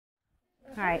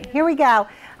All right, here we go. All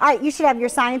right, you should have your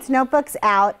science notebooks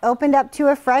out, opened up to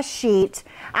a fresh sheet.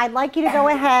 I'd like you to go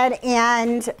ahead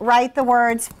and write the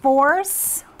words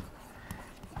force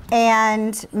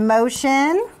and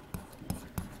motion.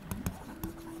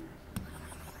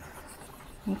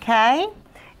 Okay,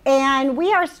 and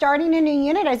we are starting a new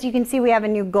unit. As you can see, we have a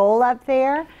new goal up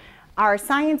there. Our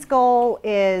science goal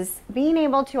is being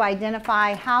able to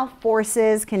identify how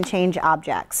forces can change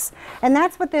objects. And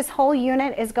that's what this whole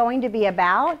unit is going to be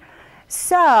about.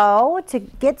 So to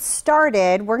get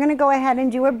started, we're going to go ahead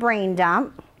and do a brain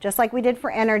dump, just like we did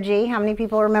for energy. How many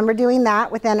people remember doing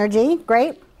that with energy?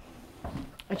 Great.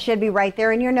 It should be right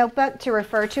there in your notebook to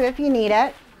refer to if you need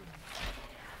it.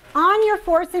 On your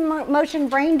force and motion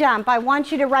brain dump, I want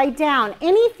you to write down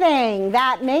anything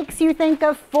that makes you think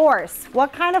of force.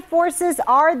 What kind of forces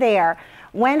are there?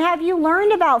 When have you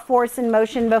learned about force and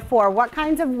motion before? What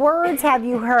kinds of words have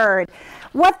you heard?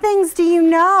 What things do you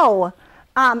know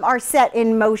are set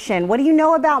in motion? What do you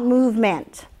know about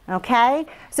movement? Okay,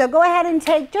 so go ahead and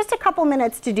take just a couple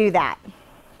minutes to do that.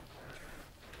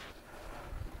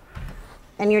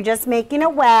 And you're just making a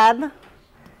web.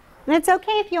 And it's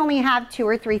okay if you only have 2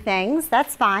 or 3 things.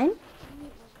 That's fine.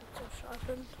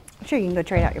 Sure, you can go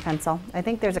trade out your pencil. I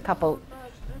think there's a couple.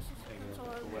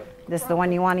 This is the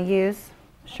one you want to use?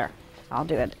 Sure. I'll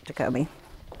do it, Jacoby.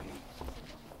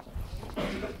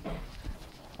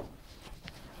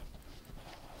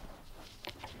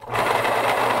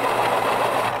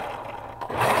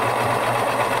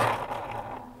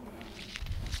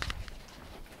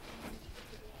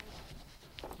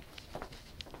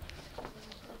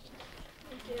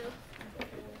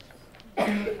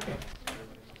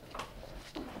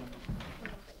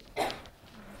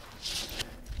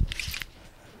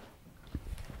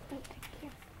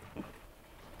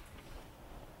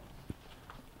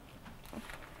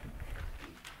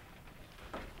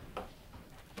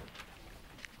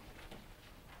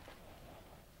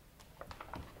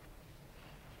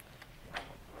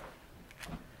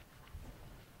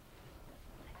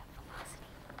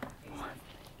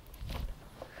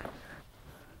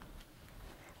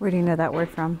 Where do you know that word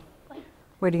from?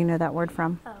 Where do you know that word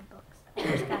from? Books. I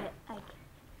just got it, like,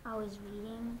 I was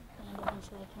reading, and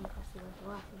eventually I came across the word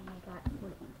velocity, and I got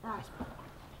what it was.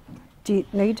 Do you,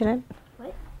 no, you didn't.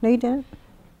 What? No, you didn't.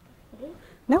 I did?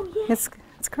 No, Oh, yeah. it's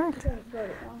correct. I wrote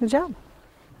it wrong. Good job.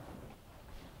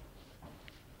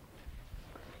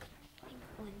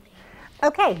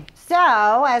 Okay,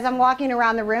 so as I'm walking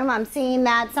around the room, I'm seeing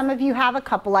that some of you have a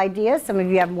couple ideas, some of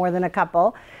you have more than a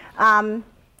couple.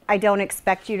 I don't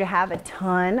expect you to have a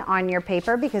ton on your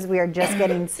paper because we are just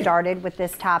getting started with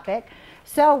this topic.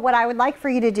 So what I would like for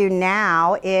you to do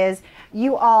now is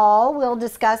you all will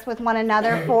discuss with one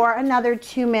another for another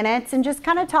 2 minutes and just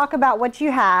kind of talk about what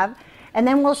you have, and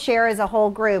then we'll share as a whole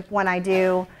group when I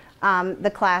do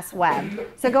the class web.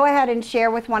 So go ahead and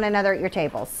share with one another at your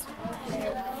tables.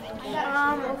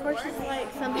 A force is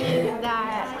like something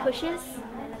that pushes.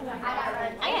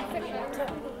 I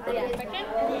got friction.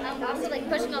 Also, like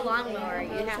pushing a lawnmower,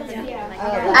 you have to.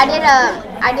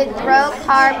 I did throw,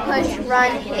 car, push,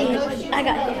 run, hit. I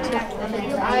got two.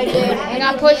 I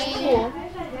got push, pull.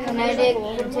 Kinetic,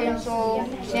 potential,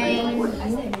 change,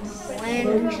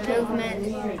 wind, movement,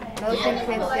 motion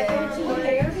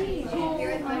picture,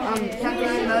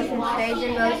 something in motion, stays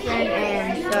in motion,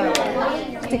 and so.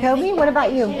 Jacoby, what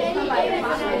about you?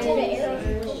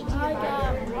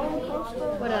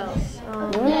 What else?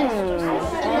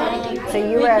 So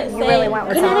you really went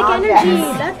with some Kinetic objects energy.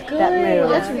 That's good. that move.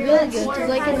 That's really good. It's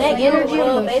like kinetic energy.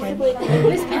 Basically,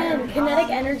 Miss Penn, kinetic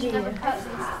energy.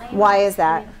 Why is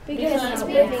that? Because it's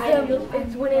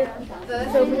when it.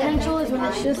 So potential is when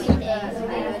it's just.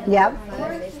 Yep.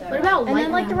 What about and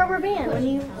then like the rubber band when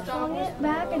you swung it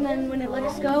back and then when it let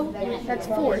us go, that's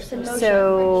force and motion.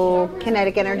 So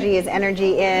kinetic energy is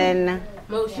energy in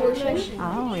Motion.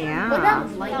 Oh, yeah.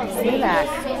 See that.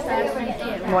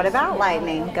 What about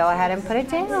lightning? Go ahead and put it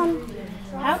down.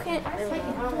 How can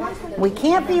We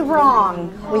can't be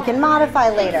wrong. We can modify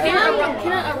later. a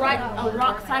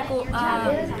rock cycle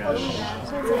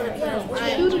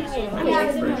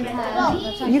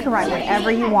You can write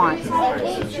whatever you want. Yeah,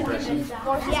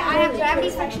 I have gravity,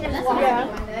 friction, and velocity.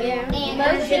 Yeah. And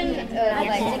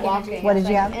motion. What did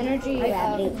you have? Energy,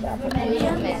 gravity,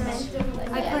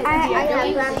 I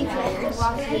have gravity, friction,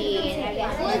 velocity, and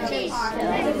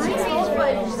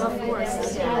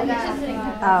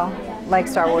Oh, like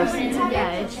Star Wars.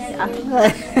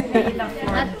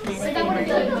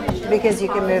 Because you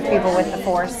can move people with the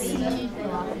force.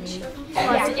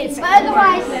 But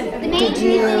otherwise, the main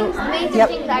three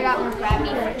things I got were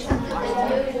gravity, friction, velocity.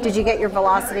 Did you get your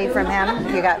velocity from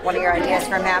him? You got one of your ideas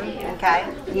from him? Okay.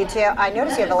 You too? I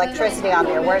noticed you have electricity on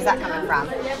there. Where's that coming from?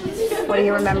 What do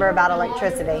you remember about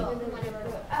electricity?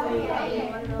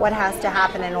 What has to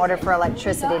happen in order for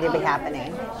electricity to be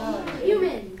happening?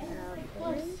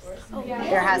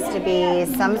 There has to be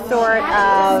some sort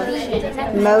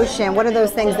of motion. What are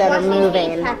those things that are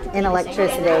moving in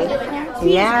electricity?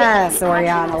 Yes,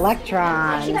 Orion,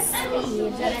 electrons.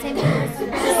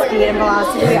 Speed and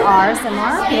velocity are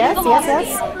similar. Yes, yes,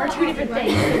 yes. Are two different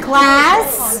things.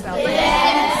 Class?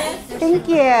 Yes. Thank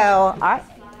you. All right.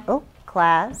 Oh,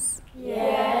 class?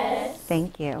 Yes.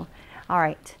 Thank you. All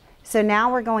right. So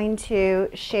now we're going to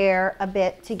share a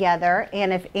bit together,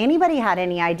 and if anybody had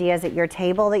any ideas at your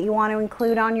table that you want to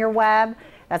include on your web,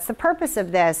 that's the purpose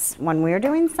of this. When we're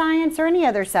doing science or any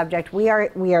other subject, we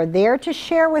are there to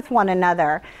share with one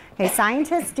another. Okay,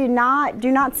 scientists do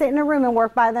not sit in a room and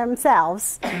work by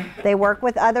themselves. They work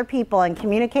with other people, and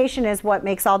communication is what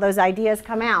makes all those ideas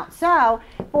come out. So,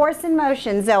 force and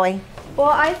motion, Zoe. Well,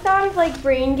 I thought of like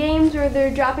brain games where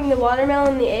they're dropping the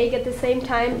watermelon and the egg at the same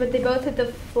time, but they both hit the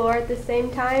floor at the same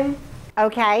time.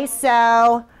 Okay,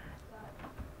 so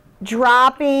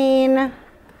dropping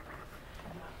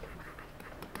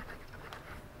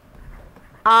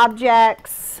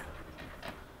objects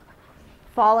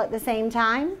fall at the same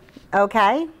time.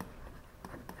 Okay.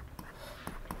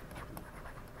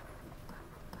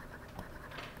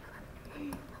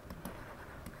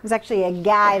 There's actually a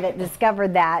guy that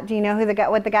discovered that. Do you know who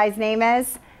what the guy's name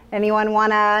is? Anyone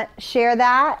want to share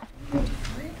that?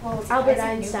 Albert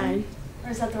Einstein.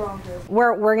 Or is that the wrong group?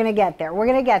 We're going to get there. We're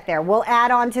going to get there. We'll add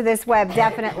on to this web,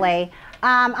 definitely.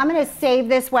 I'm going to save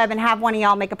this web and have one of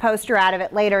y'all make a poster out of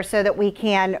it later so that we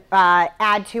can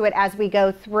add to it as we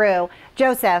go through.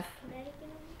 Joseph.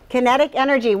 Kinetic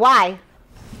energy. Why?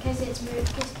 Because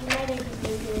kinetic is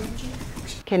moving energy.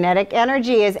 Kinetic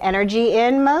energy is energy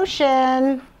in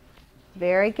motion.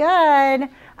 Very good.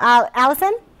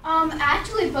 Allison?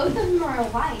 Actually, both of them are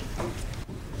alike.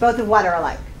 Both of what are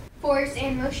alike? Force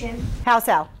and motion. How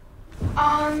so?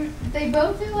 They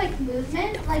both are like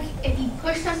movement. Like if you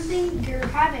push something, you're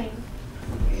having.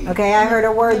 Okay, I heard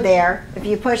a word there. If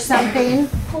you push something.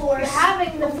 Force. You're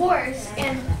having the force,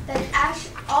 and then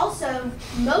also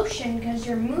motion because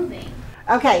you're moving.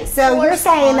 Okay, so you're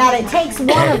saying that it takes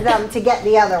one of them to get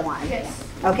the other one. Yes.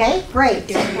 Okay, great.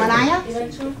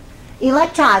 Lanaya?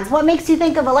 Electrons. What makes you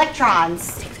think of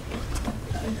electrons?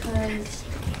 Because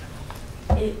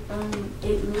it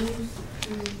moves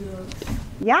through the...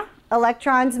 Yeah,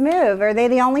 electrons move. Are they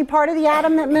the only part of the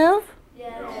atom that move?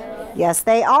 Yes. Yes,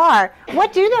 they are.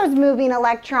 What do those moving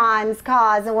electrons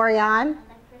cause, Orion?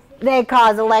 They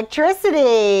cause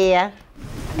electricity.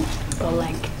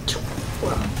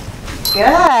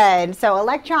 Good. So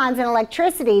electrons and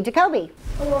electricity. Jacoby.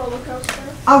 A roller coaster.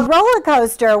 A roller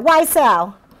coaster. Why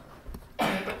so?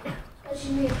 Because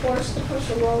you need force to push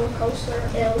a roller coaster,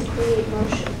 it'll create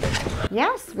motion.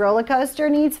 Yes, roller coaster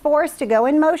needs force to go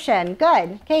in motion.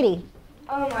 Good. Katie.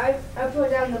 I put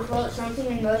down the quote, something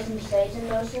in motion stays in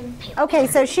motion. Okay,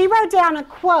 so she wrote down a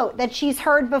quote that she's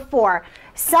heard before.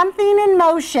 Something in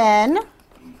motion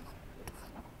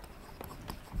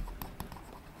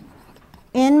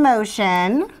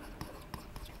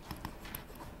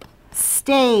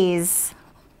stays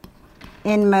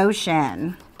in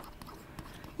motion.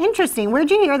 Interesting.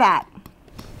 Where'd you hear that?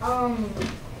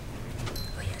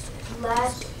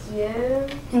 Last year,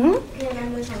 I can't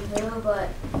remember from who, but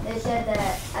they said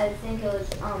that, I think it was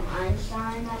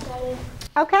Einstein that said it.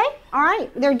 Okay, all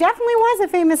right. There definitely was a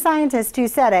famous scientist who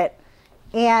said it,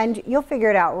 and you'll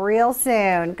figure it out real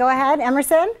soon. Go ahead,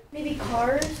 Emerson. Maybe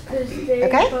cars, because they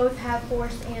both have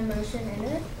force and motion in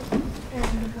it.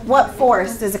 What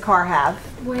force does a car have?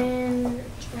 When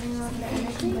running off the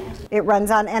energy. It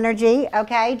runs on energy,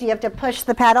 okay. Do you have to push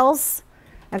the pedals?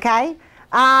 Okay.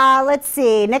 Let's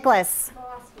see, Nicholas.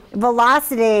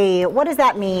 Velocity. What does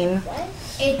that mean?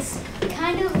 It's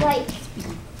kind of like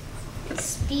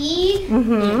speed,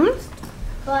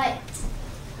 but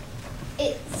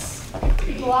it's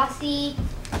velocity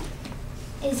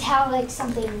is how like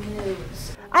something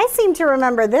moves. I seem to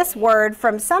remember this word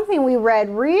from something we read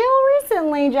real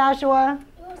recently, Joshua.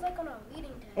 It was like on a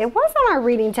reading test. It was on our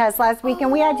reading test last week, and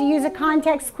we had to use a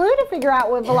context clue to figure out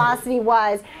what velocity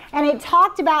was. And it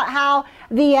talked about how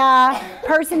the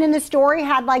person in the story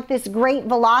had like this great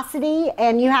velocity,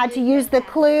 and you had to use the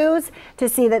clues to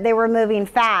see that they were moving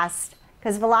fast,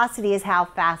 because velocity is how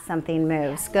fast something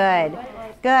moves. Good.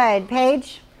 Good.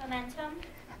 Paige? Momentum.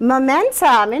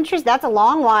 Momentum. Interesting. That's a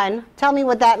long one. Tell me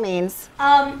what that means.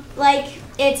 Like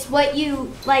it's what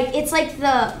you like. It's like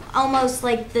the almost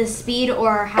like the speed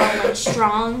or how like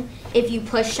strong if you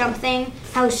push something,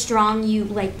 how strong you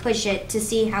like push it to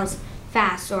see how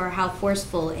fast or how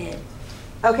forceful it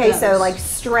Okay, goes. so like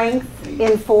strength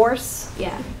in force.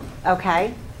 Yeah.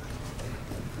 Okay.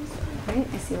 All right,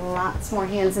 I see lots more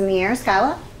hands in the air.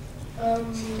 Skyla?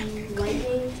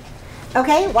 Lightning,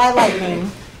 Okay, why lightning?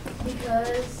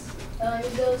 because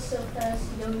it goes so fast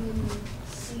you don't even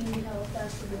see how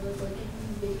fast it goes. Like if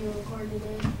you video recorded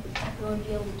it, you won't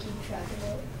be able to keep track of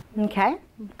it. Okay,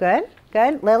 good,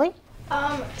 good. Lily?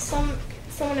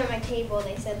 Someone at my table,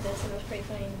 they said this and it was pretty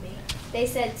funny to me. They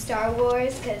said Star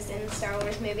Wars, because in the Star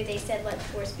Wars movie they said let the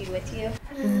force be with you.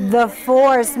 The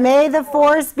force. May the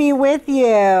force be with you.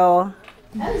 No,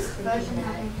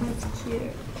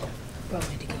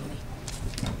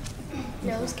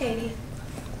 it was Katie.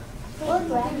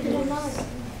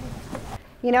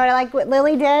 You know what I like what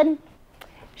Lily did?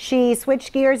 She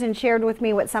switched gears and shared with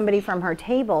me what somebody from her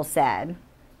table said.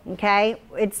 Okay?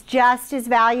 It's just as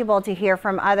valuable to hear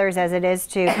from others as it is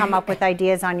to come up with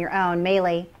ideas on your own.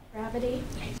 Maylee? Gravity.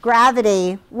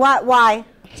 Gravity. What? Why?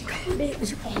 Because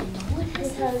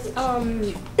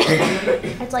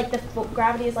it's like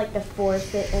gravity is like the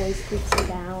force that always keeps you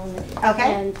down.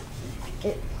 Okay. And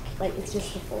it's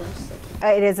just the force.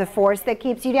 It is a force that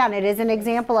keeps you down. It is an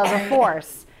example of a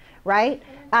force, right?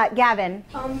 Gavin?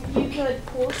 You could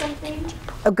pull something.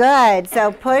 Oh, good.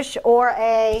 So push or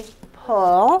a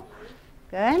pull.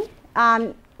 Good.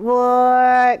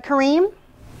 Kareem?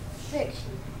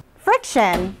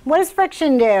 Friction. What does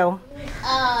friction do?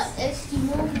 It's the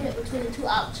movement between the two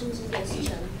options against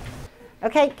each other.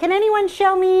 Okay, can anyone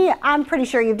show me, I'm pretty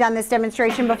sure you've done this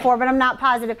demonstration before, but I'm not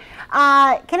positive.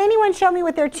 Can anyone show me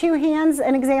with their two hands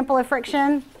an example of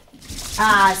friction?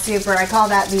 Super. I call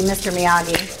that the Mr.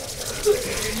 Miyagi.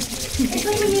 It's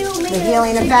like when you make The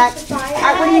healing effect.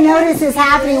 What do you notice is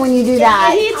happening when you do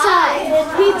that?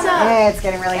 Pizza. It's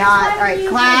getting really hot. All right,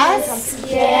 class?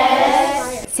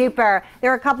 Yes. Super.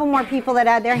 There are a couple more people that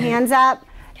had their hands up.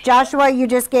 Joshua, you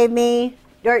just gave me,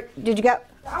 or did you go?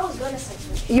 I was gonna say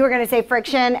friction. You were going to say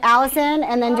friction. Allison,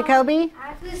 and then Jacoby?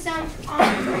 Actually,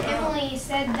 Emily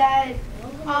said that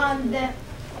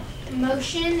the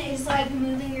motion is like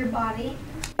moving your body.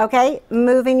 Okay,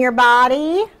 moving your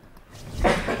body.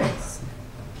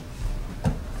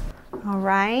 All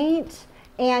right.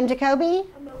 And Jacoby?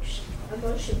 A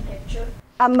motion picture.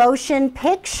 A motion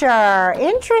picture.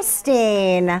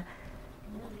 Interesting.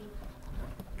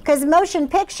 Because motion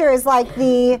picture is like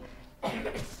a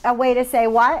way to say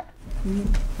what?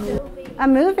 A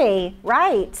movie,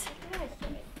 right.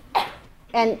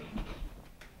 And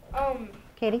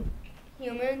Katie?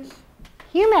 Humans.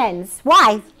 Humans.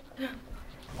 Why?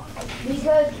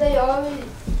 Because they always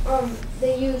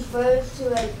they use verbs to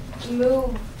like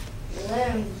move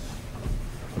limbs.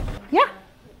 Yeah.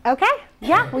 Okay.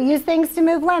 Yeah, we use things to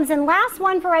move limbs. And last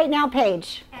one for right now,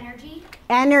 Paige. Energy.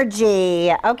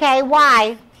 Energy. Okay,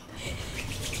 why?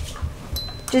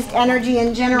 Just energy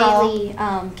in general.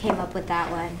 Maylee came up with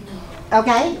that one.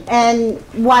 Okay, and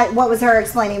what was her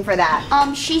explaining for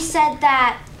that? She said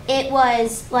that it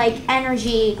was like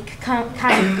energy kind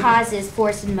of causes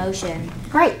force and motion.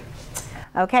 Great.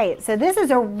 Okay, so this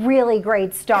is a really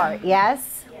great start,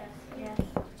 yes? Yes.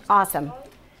 Awesome.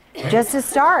 Just to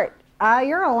start,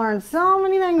 you're going to learn so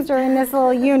many things during this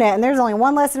little unit, and there's only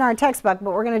one lesson in our textbook,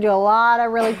 but we're going to do a lot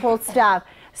of really cool stuff,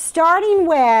 starting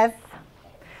with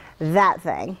that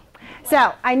thing.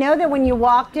 So I know that when you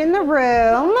walked in the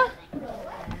room,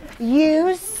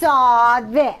 you saw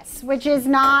this, which is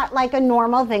not like a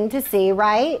normal thing to see,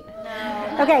 right?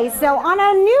 No. Okay, so on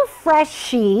a new fresh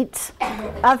sheet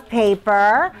of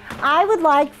paper, I would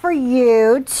like for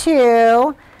you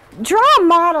to draw a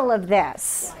model of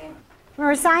this.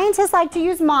 Remember, scientists like to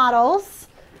use models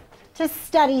to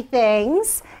study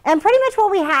things, and pretty much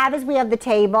what we have is we have the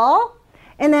table,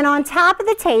 and then on top of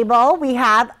the table we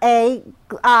have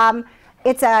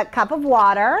it's a cup of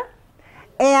water,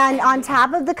 and on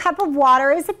top of the cup of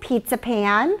water is a pizza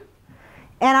pan,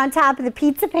 and on top of the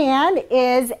pizza pan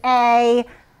is a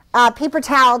paper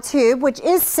towel tube, which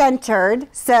is centered,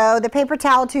 so the paper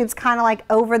towel tube's kind of like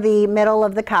over the middle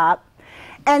of the cup.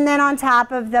 And then on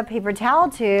top of the paper towel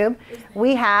tube,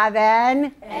 we have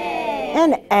an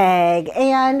egg.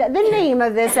 And the name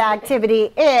of this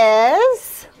activity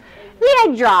is the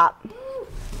egg drop.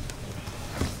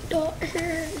 Oh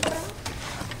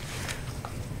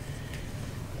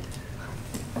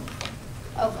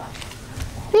gosh.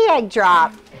 The egg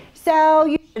drop. So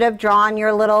you should have drawn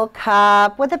your little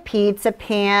cup with a pizza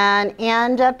pan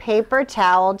and a paper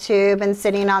towel tube, and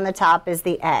sitting on the top is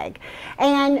the egg.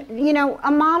 And you know,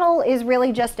 a model is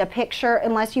really just a picture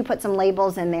unless you put some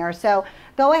labels in there. So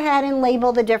go ahead and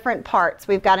label the different parts.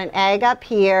 We've got an egg up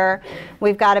here.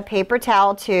 We've got a paper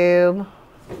towel tube.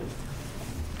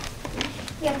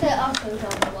 You have to also draw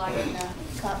the water in the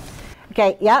cup.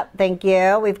 Okay, yep, thank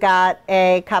you. We've got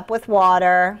a cup with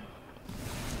water.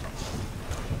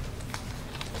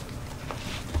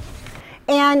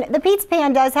 And the pizza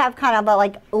pan does have kind of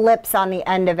like lips on the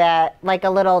end of it, like a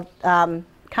little kind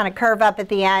of curve up at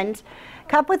the end.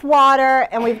 Cup with water,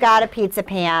 and we've got a pizza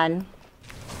pan.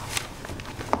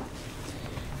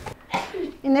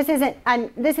 And this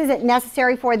isn't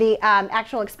necessary for the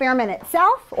actual experiment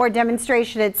itself or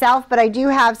demonstration itself, but I do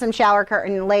have some shower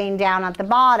curtain laying down at the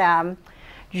bottom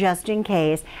just in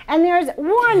case. And there's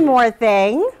one more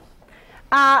thing,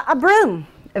 a broom,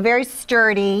 a very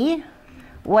sturdy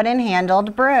wooden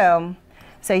handled broom.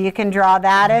 So you can draw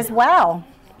that as well.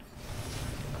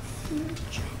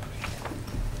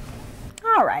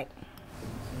 All right.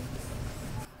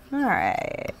 All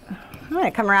right. I'm going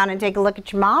to come around and take a look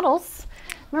at your models.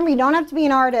 Remember, you don't have to be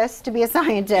an artist to be a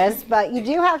scientist, but you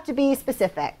do have to be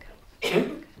specific.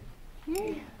 Okay.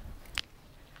 You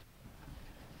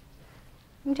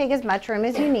can take as much room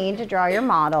as you need to draw your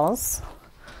models.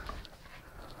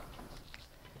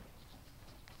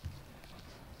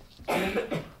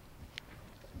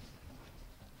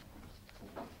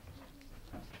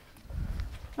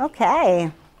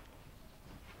 Okay.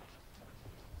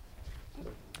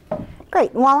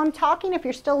 Great. While I'm talking, if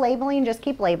you're still labeling, just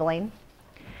keep labeling.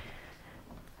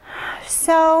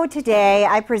 So today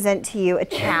I present to you a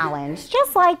challenge,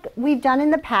 just like we've done in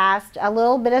the past, a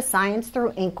little bit of science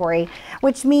through inquiry,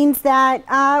 which means that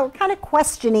we're kind of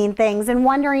questioning things and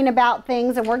wondering about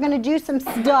things, and we're going to do some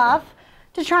stuff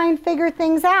to try and figure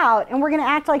things out, and we're going to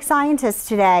act like scientists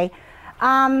today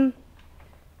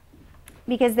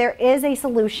because there is a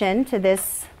solution to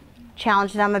this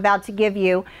challenge that I'm about to give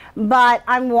you, but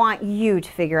I want you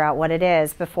to figure out what it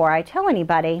is before I tell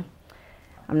anybody.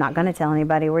 I'm not going to tell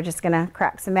anybody. We're just going to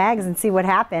crack some eggs and see what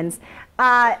happens.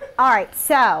 All right,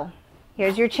 so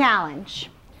here's your challenge.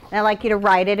 And I'd like you to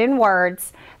write it in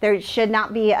words. There should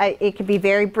not be, it could be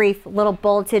very brief, little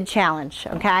bulleted challenge,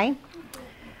 okay?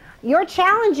 Your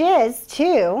challenge is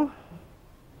to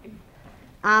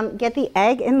get the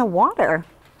egg in the water,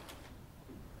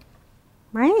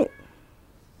 right?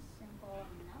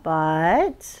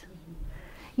 But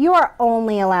you are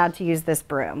only allowed to use this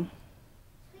broom.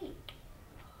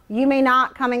 You may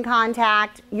not come in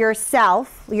contact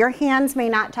yourself. Your hands may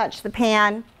not touch the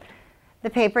pan, the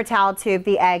paper towel tube,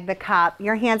 the egg, the cup.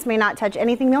 Your hands may not touch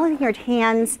anything. The only thing your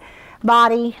hands,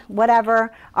 body,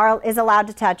 whatever, is allowed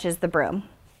to touch is the broom.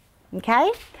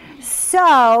 Okay?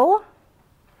 So,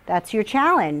 that's your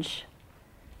challenge.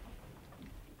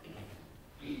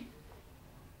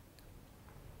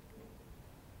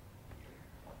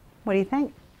 What do you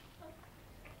think?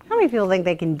 How many people think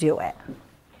they can do it?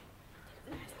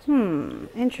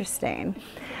 Interesting.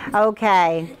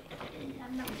 Okay.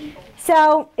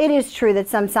 So it is true that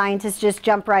some scientists just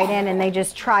jump right in and they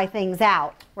just try things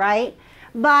out, right?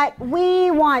 But we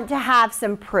want to have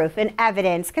some proof and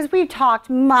evidence, because we've talked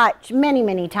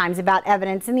many times about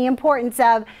evidence and the importance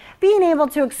of being able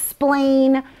to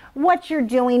explain what you're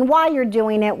doing, why you're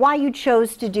doing it, why you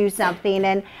chose to do something.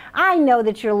 And I know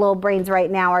that your little brains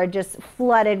right now are just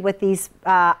flooded with these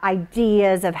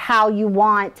ideas of how you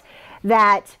want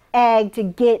that egg to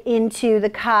get into the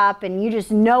cup, and you just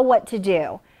know what to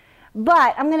do.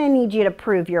 But I'm going to need you to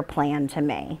prove your plan to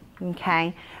me,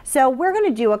 okay? So we're going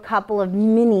to do a couple of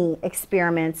mini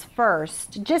experiments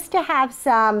first, just to have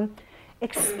some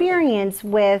experience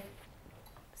with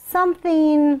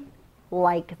something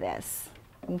like this.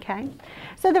 Okay,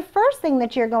 so the first thing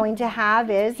that you're going to have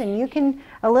is, and you can,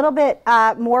 a little bit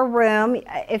more room,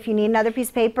 if you need another piece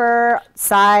of paper,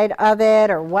 side of it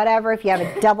or whatever, if you have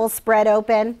a double spread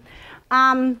open.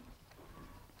 We're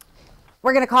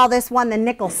going to call this one the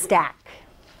nickel stack.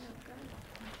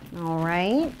 All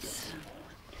right.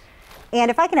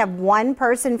 And if I can have one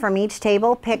person from each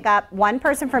table, pick up one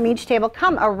person from each table,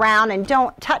 come around and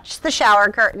don't touch the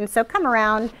shower curtain. So come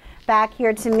around back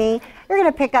here to me. You're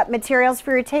going to pick up materials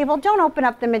for your table. Don't open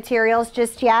up the materials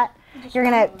just yet. You're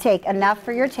going to take enough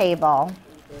for your table.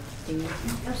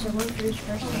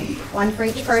 One for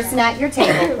each person at your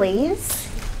table, please.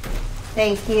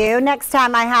 Thank you. Next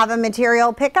time I have a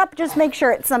material pickup, just make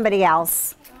sure it's somebody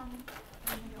else.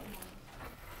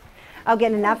 I'll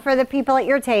get enough for the people at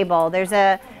your table. There's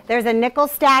a nickel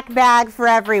stack bag for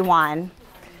everyone.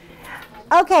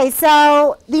 Okay,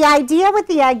 so the idea with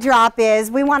the egg drop is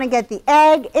we want to get the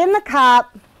egg in the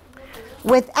cup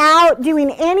without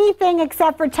doing anything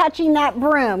except for touching that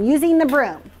broom, using the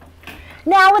broom.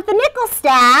 Now with the nickel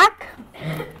stack,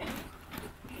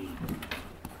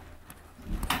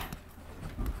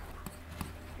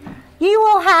 you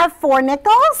will have 4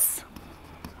 nickels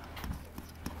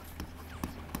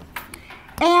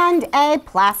and a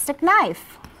plastic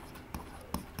knife.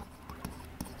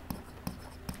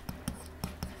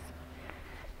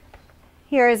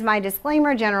 Here is my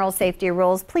disclaimer, general safety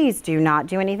rules. Please do not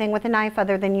do anything with a knife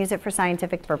other than use it for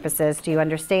scientific purposes. Do you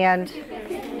understand?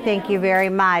 Thank you very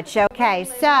much. Okay,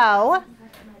 so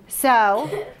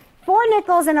 4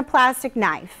 nickels and a plastic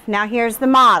knife. Now here's the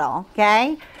model,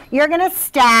 okay? You're gonna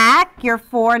stack your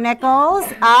 4 nickels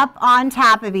up on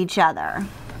top of each other.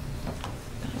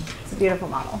 It's a beautiful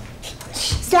model.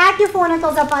 Stack your 4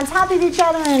 nickels up on top of each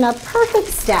other in a perfect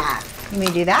stack. Let me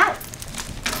do that.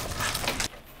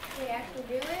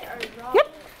 Yep,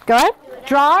 go ahead.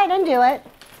 Draw it and do it.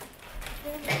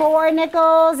 4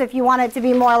 nickels, if you want it to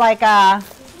be more like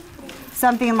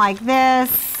something like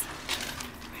this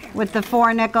with the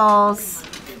 4 nickels.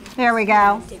 There we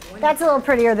go. That's a little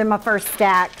prettier than my first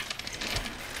stack.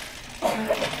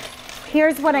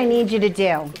 Here's what I need you to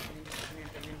do.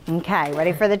 Okay,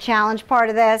 ready for the challenge part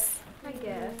of this? I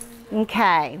guess.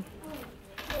 Okay.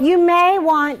 You may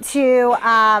want to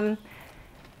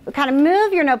kind of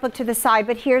move your notebook to the side,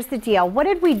 but here's the deal. What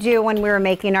did we do when we were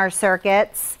making our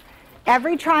circuits?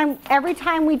 Every time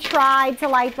we tried to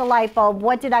light the light bulb,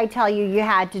 what did I tell you you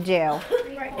had to do?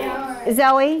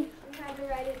 Zoe? We had to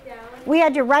write it down. We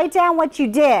had to write down what you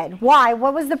did. Why?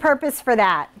 What was the purpose for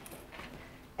that?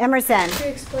 Emerson? To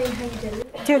explain how you did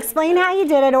it. To explain how you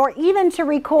did it, or even to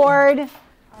record.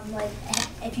 Like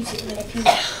if you did it, if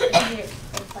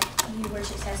like you were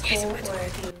successful, or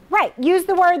if you. Right, use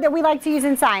the word that we like to use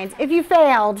in science. If you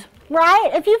failed, right?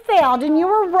 If you failed and you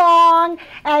were wrong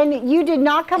and you did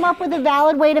not come up with a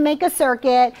valid way to make a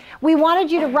circuit, we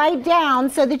wanted you to write down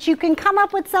so that you can come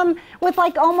up with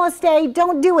like almost a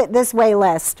don't do it this way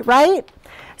list, right?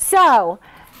 So,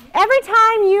 every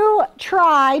time you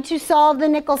try to solve the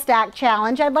nickel stack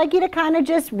challenge, I'd like you to kind of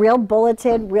just real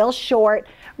bulleted, real short,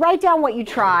 write down what you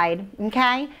tried,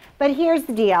 okay? But here's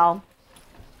the deal.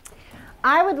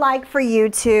 I would like for you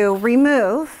to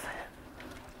remove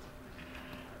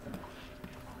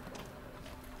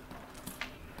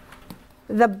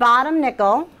the bottom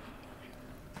nickel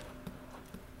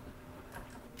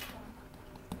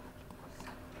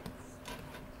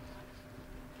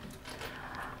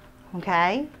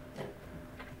okay?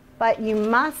 But you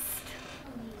must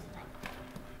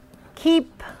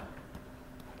keep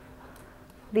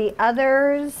the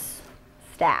others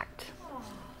stacked.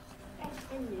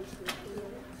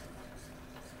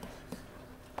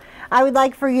 I would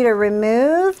like for you to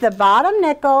remove the bottom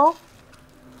nickel,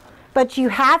 but you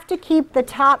have to keep the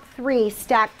top 3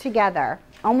 stacked together,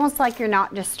 almost like you're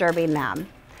not disturbing them.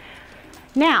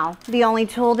 Now, the only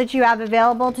tool that you have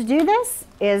available to do this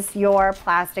is your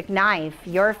plastic knife.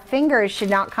 Your fingers should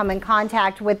not come in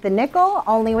contact with the nickel,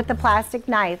 only with the plastic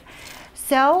knife.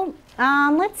 So,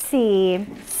 let's see,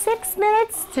 6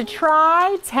 minutes to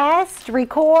try, test,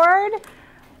 record,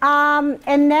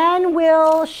 and then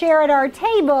we'll share at our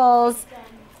tables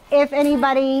if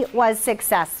anybody was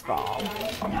successful.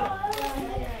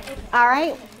 All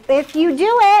right, if you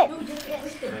do it,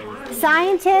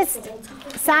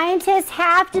 scientists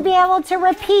have to be able to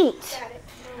repeat.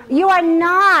 You are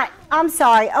not, I'm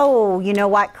sorry, oh, you know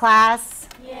what, class?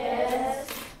 Yes.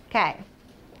 Okay.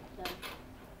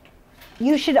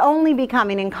 You should only be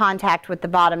coming in contact with the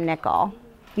bottom nickel.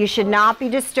 You should not be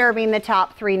disturbing the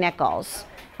top 3 nickels.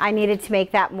 I needed to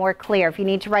make that more clear. If you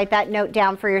need to write that note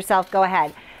down for yourself, go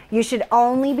ahead. You should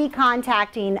only be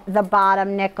contacting the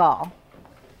bottom nickel.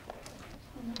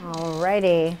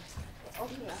 Alrighty.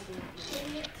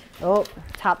 Oh,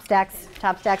 top stack's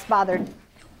bothered.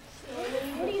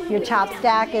 Your top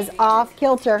stack is off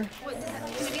kilter.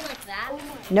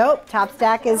 Nope, top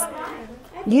stack is,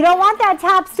 you don't want that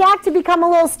top stack to become a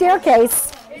little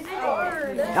staircase.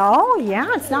 Oh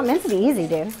yeah, it's not meant to be easy,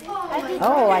 dude.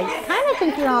 Oh, I kind of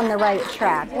think you're on the right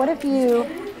track. What if you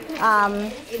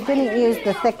didn't use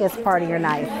the thickest part of your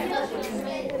knife?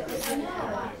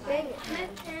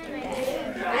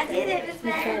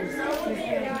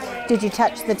 Did you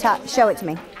touch the top? Show it to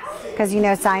me. Because you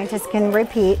know scientists can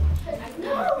repeat.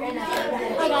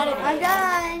 I'm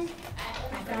done.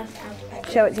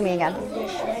 Show it to me again.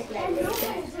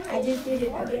 I just did it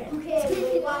again.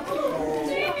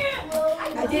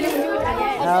 I didn't do it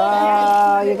again.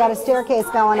 Oh, you got a staircase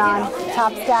going on.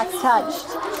 Top stack's touched.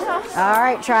 All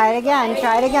right, try it again.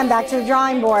 Try it again. Back to the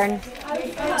drawing board.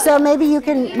 So maybe you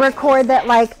can record that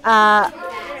like a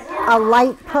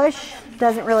light push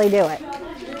doesn't really do it.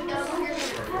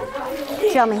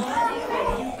 Show me.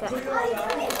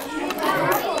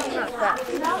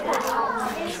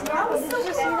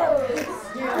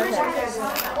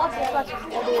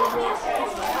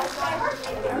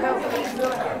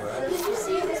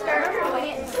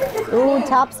 Ooh,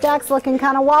 top stack's looking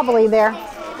kind of wobbly there.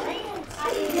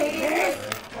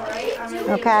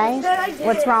 Okay,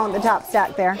 what's wrong with the top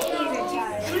stack there?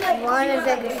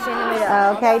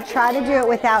 Okay, try to do it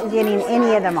without getting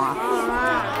any of them off.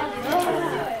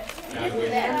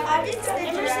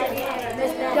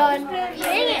 Done.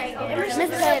 Dang it. Miss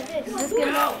Penn. Is this good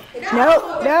enough?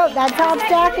 Nope, that top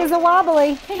stack is a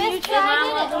wobbly. Can you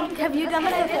try it? Have you done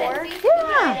this before?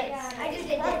 Yeah.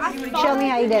 Show me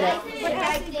how you did it.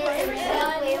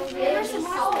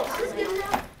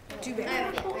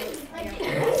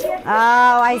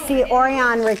 Oh, I see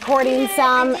Orion recording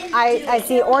some. I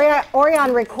see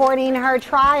Orion recording her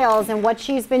trials and what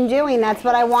she's been doing. That's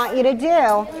what I want you to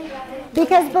do.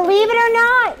 Because believe it or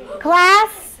not,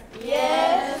 class,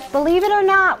 yes. Believe it or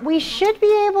not, we should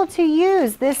be able to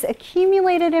use this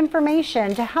accumulated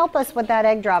information to help us with that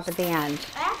egg drop at the end.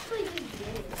 I actually just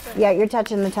did it. Yeah, you're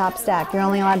touching the top stack. You're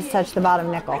only allowed to touch the bottom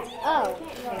nickel. Oh.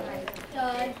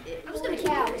 I'm just going to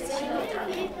keep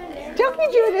it. Don't be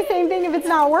doing the same thing if it's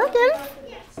not working.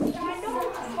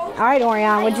 All right,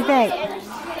 Orion, what'd you think?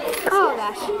 Oh,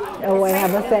 gosh. Oh, I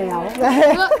have a fail. Look.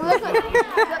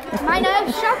 My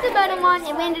knife sharp the bottom one,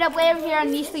 and we ended up way over here,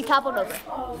 and these three toppled over.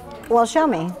 Well, show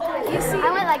me.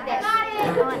 I went like this.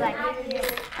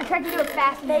 I tried to do a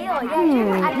fast fail.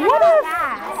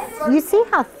 You see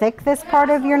how thick this part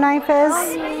of your knife is?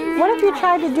 What if you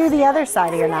tried to do the other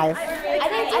side of your knife? I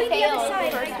think I failed.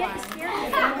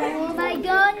 Oh my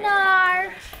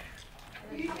goodness.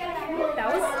 That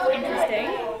was interesting.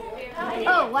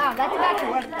 Oh wow, that's about to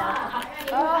work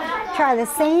though. Try the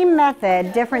same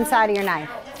method, different side of your knife.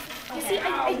 You see,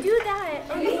 I do that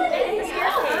in the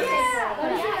staircase.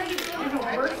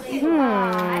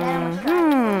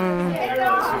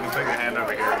 Take a hand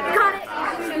over here. Got it.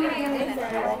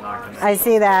 I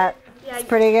see that. It's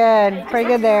pretty good. Pretty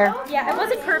good there. Yeah, it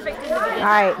wasn't perfect in the beginning. All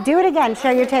right, do it again.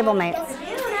 Show your table mates.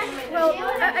 Well,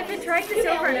 I've been trying this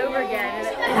over and over again,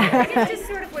 and I think it's just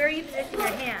sort of where you position your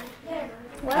hand.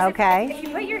 Okay. If you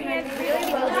put your hand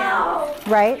really low down,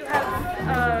 Right. you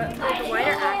have like a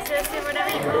wider axis or whatever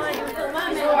you call it,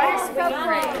 a wider swing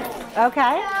rate.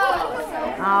 Okay.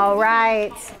 All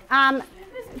right.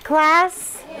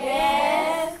 Class?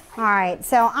 Yes. All right,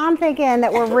 so I'm thinking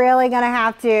that we're really going to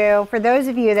have to, for those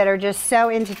of you that are just so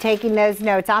into taking those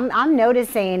notes, I'm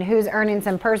noticing who's earning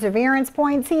some perseverance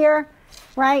points here,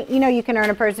 right? You know you can earn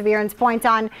a perseverance point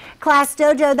on Class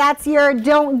Dojo. That's your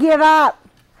don't give up.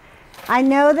 I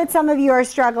know that some of you are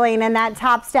struggling and that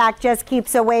top stack just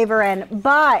keeps a wavering,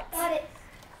 but,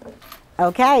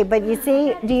 okay, but you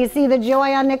see, do you see the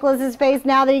joy on Nicholas's face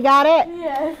now that he got it?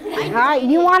 Yes. All right,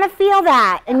 you want to feel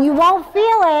that, and you won't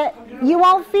feel it. You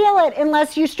won't feel it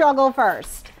unless you struggle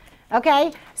first.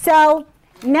 Okay? So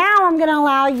now I'm going to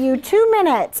allow you 2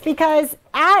 minutes because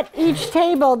at each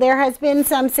table there has been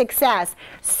some success.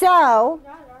 So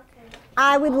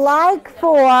I would like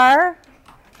for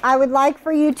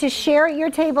you to share at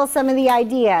your table some of the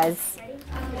ideas.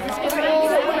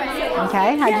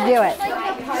 Okay, how'd you do it?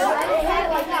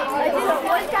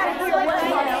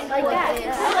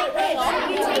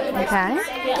 Okay.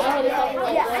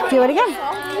 Do it again.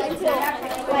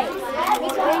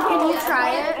 Can you try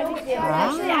it?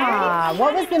 Ah,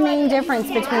 what was the main difference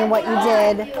between what you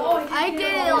did? I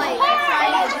did it like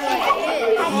trying to do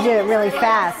it. You did it really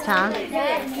fast, huh?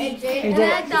 You did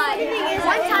it.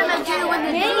 One time I did it when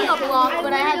the video blocked,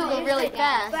 but I had to go really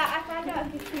fast.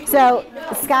 So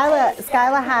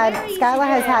Skyla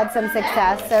has had some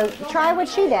success. So try what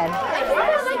she did.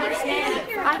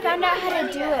 I found out how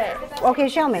to do it. Okay,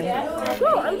 show me. It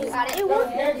won't.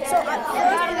 So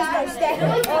I stack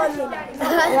it on the knife.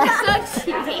 That's so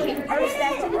cheating. I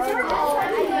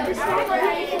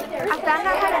found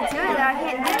out how to do it. I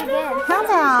can't do it again.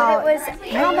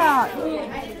 How about,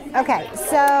 okay,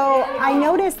 so I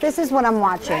noticed this is what I'm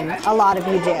watching, a lot of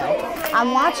you do.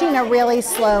 I'm watching a really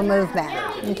slow movement,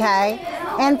 okay?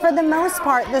 And for the most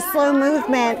part, the slow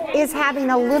movement is having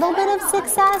a little bit of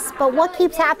success, but what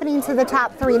keeps happening to the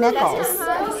top 3 nickels?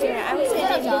 I was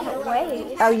thinking different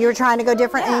ways. Oh, you were trying to go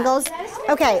different angles?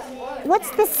 Okay, what's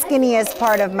the skinniest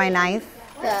part of my knife?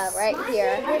 Right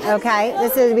here. Okay,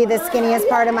 this would be the skinniest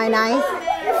part of my knife.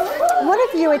 what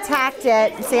if you attacked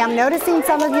it? See, I'm noticing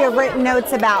some of you have written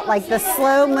notes about like the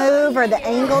slow move or the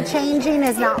angle changing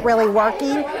is not really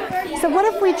working. So what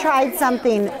if we tried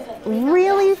something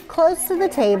really close to the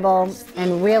table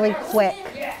and really quick?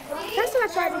 That's what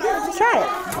I tried to do. Try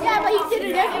it. Yeah, but you did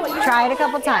it anyway. Try it a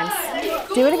couple times.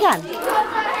 Do it again.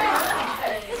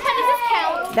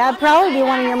 That'd probably be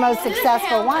one of your most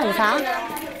successful ones, huh?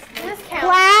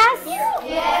 Class?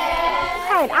 Yes.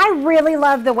 All right, I really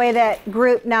love the way that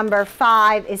group number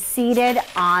 5 is seated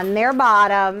on their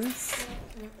bottoms,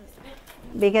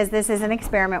 because this is an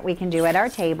experiment we can do at our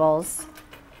tables.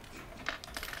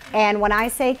 And when I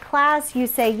say class, you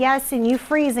say yes, and you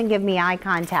freeze and give me eye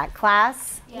contact.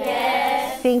 Class?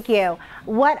 Yes. Thank you.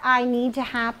 What I need to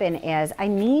happen is I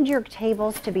need your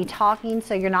tables to be talking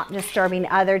so you're not disturbing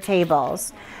other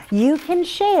tables. You can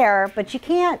share, but you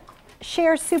can't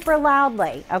share super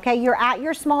loudly, okay? You're at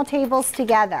your small tables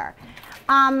together.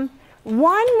 1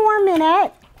 more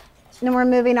minute, then we're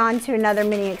moving on to another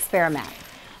mini experiment.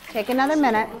 Take another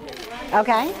minute,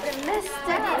 okay?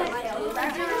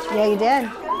 Yeah, you did.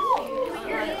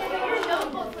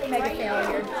 Mega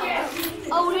failure.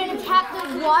 Oh, we're gonna tap the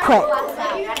water Quick. glass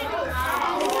out.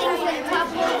 This thing's gonna tap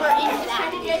over into that.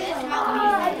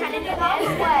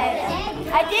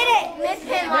 I did it! Miss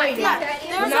Penn liked it.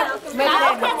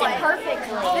 Malcolm gets it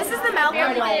perfectly. This is the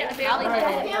Malcolm way.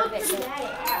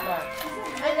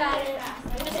 I got it.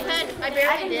 Miss Penn, I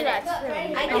barely did it.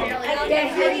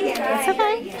 It's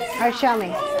okay. All right, show me.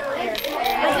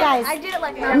 Guys, I did it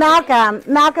like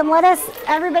Malcolm, let us,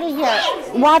 everybody here,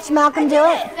 watch Malcolm do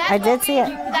it. I did see it.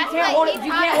 That's like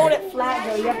You can't hold it flat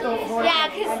though. You have to hold it. yeah,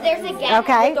 because there's a gap.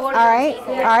 Okay, all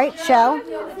right, show. No,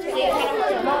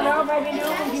 but I can do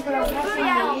it when people are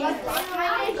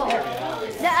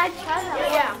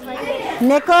pressing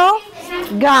Nickel,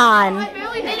 gone.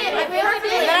 me.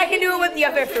 Then I can do it with the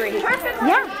other 3.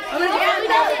 Yeah.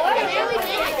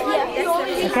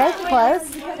 Okay,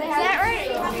 close.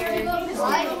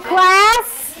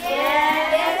 Class?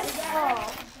 Yes.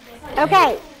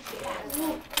 Okay.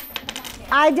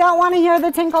 I don't want to hear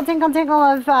the tinkle, tinkle, tinkle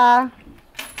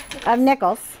of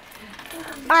nickels.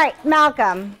 All right,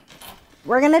 Malcolm,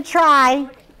 we're going to try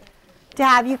to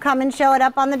have you come and show it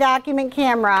up on the document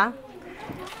camera.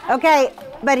 Okay,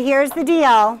 but here's the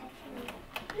deal.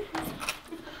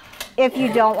 If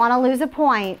you don't want to lose a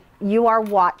point, you are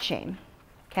watching,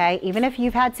 okay? Even if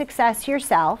you've had success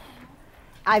yourself.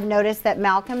 I've noticed that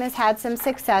Malcolm has had some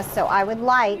success, so I would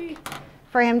like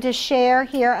for him to share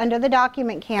here under the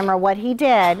document camera what he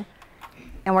did,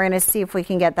 and we're going to see if we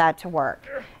can get that to work.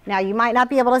 Now, you might not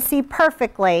be able to see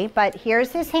perfectly, but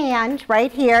here's his hand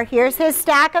right here. Here's his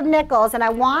stack of nickels, and I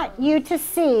want you to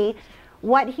see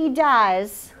what he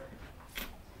does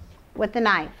with the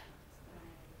knife.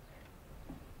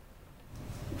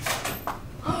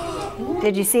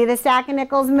 Did you see the stack of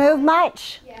nickels move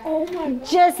much? Yeah. Oh my God.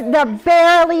 Just the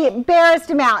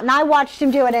barest amount. And I watched him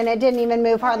do it, and it didn't even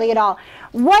move hardly at all.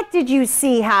 What did you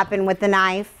see happen with the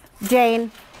knife,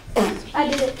 Jane? I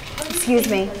did it. Excuse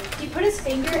me. He put his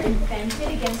finger and bent it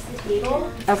against the table.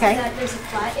 Okay. So that there's a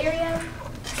flat area.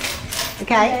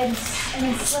 Okay. And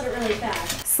then slid it really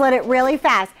fast. Slid it really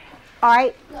fast. All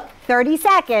right. 30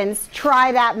 seconds.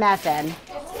 Try that method.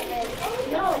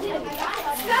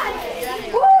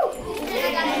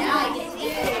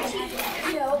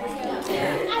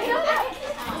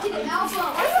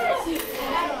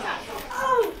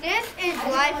 This is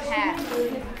life hack.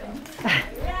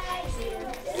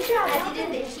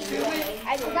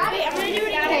 I'm gonna do it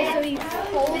again. So he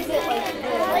holds it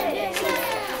like this.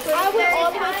 I went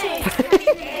all the way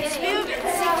to smooth.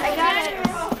 I got it.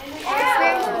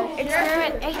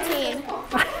 Experiment 18.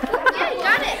 Yeah, you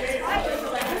got it.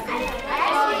 I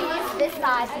actually used this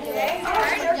side to do it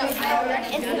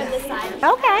instead of this side.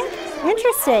 Okay.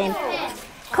 Interesting.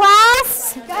 Class?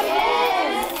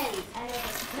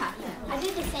 I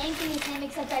did the same thing as him,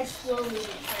 except I slowly did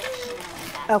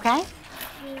it. Okay.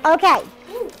 Okay.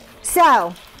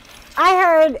 So, I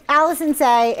heard Allison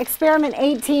say experiment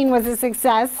 18 was a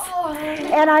success.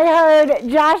 And I heard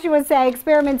Joshua say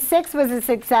experiment 6 was a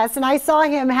success. And I saw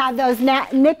him have those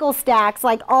nickel stacks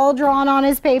like all drawn on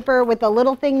his paper with a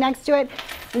little thing next to it.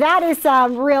 That is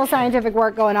some real scientific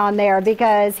work going on there,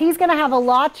 because he's going to have a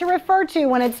lot to refer to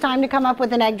when it's time to come up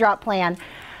with an egg drop plan.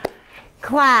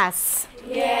 Class.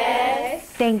 Yes.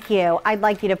 Thank you. I'd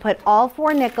like you to put all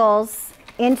 4 nickels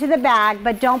into the bag,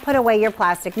 but don't put away your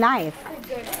plastic knife.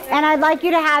 And I'd like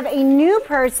you to have a new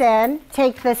person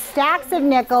take the stacks of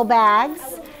nickel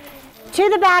bags to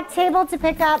the back table to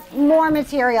pick up more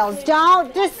materials.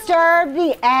 Don't disturb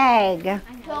the egg.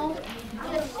 Don't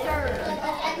disturb.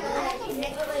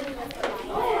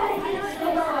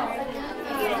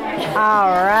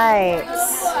 All right.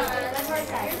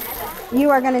 You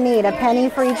are going to need a penny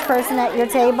for each person at your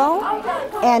table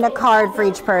and a card for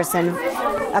each person.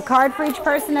 A card for each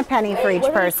person, a penny for each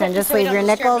person. Just leave your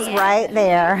nickels right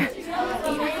there.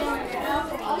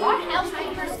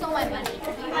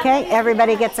 Okay,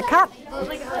 everybody gets a cup.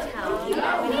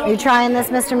 You trying this,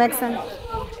 Mr. Mixon?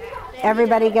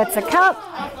 Everybody gets a cup.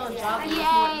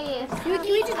 Yay!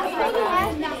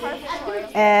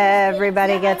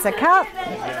 Everybody gets a cup.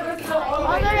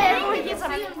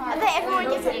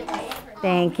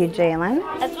 Thank you, Jalen.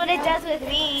 That's what it does with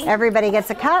me. Everybody gets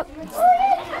a cup.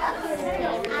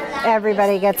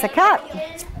 Everybody gets a cup.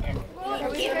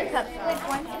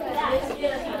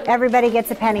 Everybody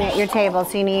gets a penny at your table,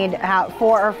 so you need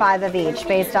 4 or 5 of each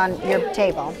based on your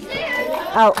table.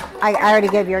 Oh, I already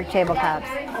gave your table cups.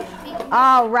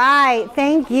 All right,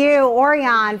 thank you,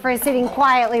 Orion, for sitting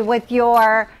quietly with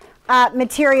your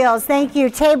materials. Thank you,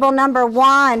 table number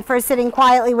 1, for sitting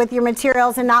quietly with your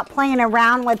materials and not playing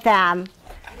around with them.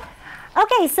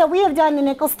 Okay, so we have done the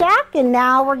nickel stack, and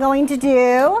now we're going to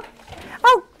do,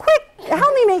 oh, quick,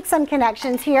 help me make some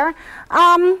connections here.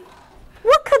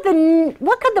 What could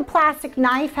the plastic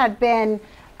knife have been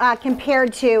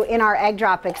compared to in our egg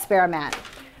drop experiment?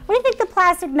 What do you think the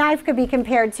plastic knife could be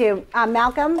compared to,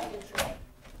 Malcolm?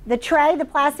 The tray, the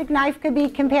plastic knife could be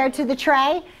compared to the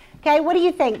tray. Okay, what do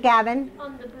you think, Gavin?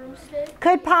 The broomstick.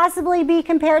 Could possibly be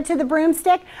compared to the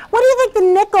broomstick. What do you think the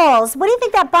nickels? What do you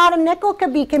think that bottom nickel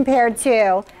could be compared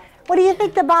to? What do you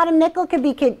think the bottom nickel could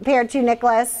be compared to,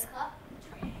 Nicholas?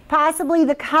 Possibly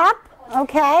the cup,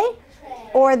 okay,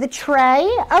 or the tray.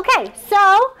 Okay,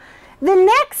 so the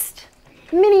next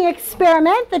mini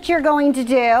experiment that you're going to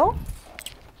do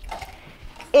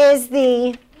is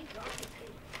the,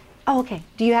 oh, okay,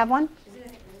 do you have one?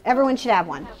 Everyone should have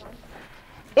one.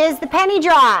 Is the penny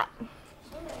drop.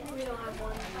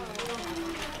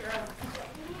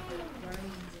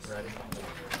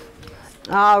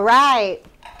 All right.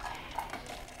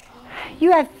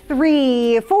 You have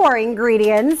 4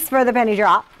 ingredients for the penny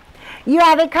drop. You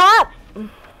have a cup.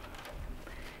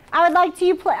 I would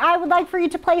like for you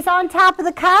to place on top of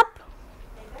the cup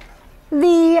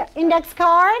the index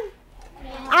card.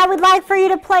 I would like for you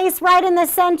to place right in the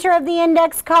center of the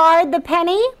index card the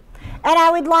penny. And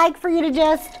I would like for you to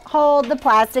just hold the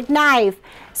plastic knife.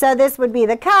 So this would be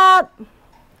the cup,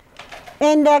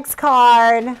 index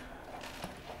card,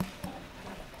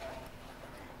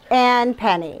 and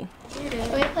penny.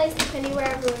 Can we place the penny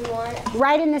wherever we want?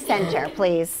 Right in the center,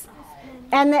 please.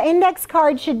 And the index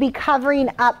card should be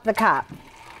covering up the cup.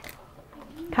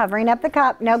 Covering up the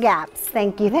cup, no gaps.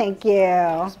 Thank you, thank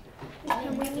you.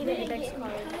 We need an index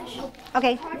card.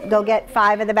 Okay, go get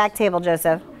 5 at the back table,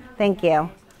 Joseph. Thank you.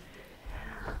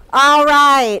 All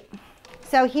right,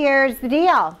 so here's the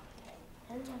deal.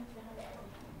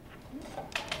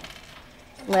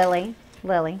 Lily,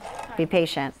 be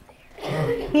patient.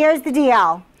 Here's the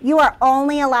deal. You are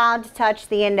only allowed to touch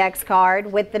the index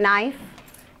card with the knife,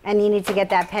 and you need to get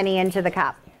that penny into the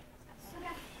cup.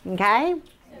 Okay?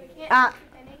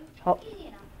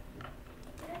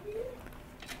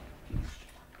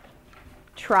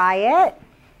 Try it.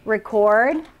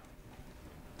 Record.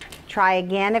 Try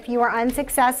again if you are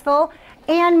unsuccessful.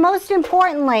 And most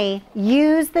importantly,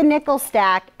 use the nickel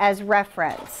stack as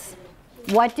reference.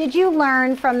 What did you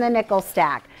learn from the nickel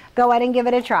stack? Go ahead and give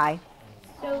it a try.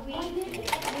 So we can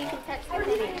touch the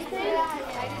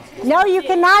penny. No, you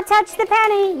cannot touch the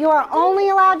penny. You are only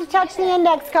allowed to touch the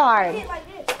index card.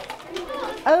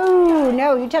 Oh,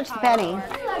 no, you touched the penny.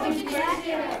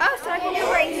 Oh, so I can do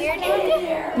it right here?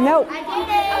 Nope. I did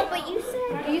it. Oh, but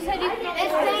you said you could.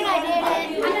 It's saying I did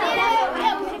it.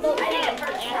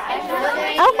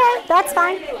 Okay, that's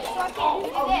fine.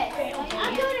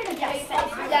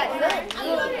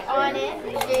 On it,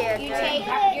 you take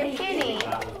your penny.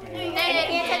 You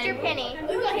can't touch your penny.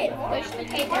 Push the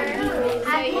paper so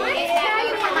you get that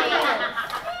opening.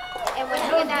 And when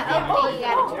you get that opening, you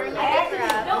gotta turn the paper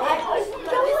up.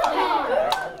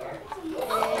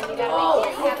 And you gotta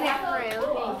make sure you have enough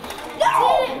room.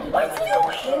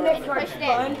 And push it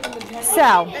in.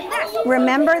 So,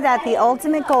 remember that the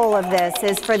ultimate goal of this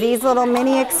is for these little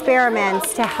mini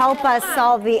experiments to help us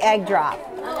solve the egg drop.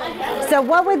 So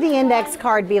what would the index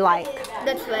card be like?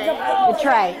 The tray. The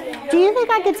tray. Do you think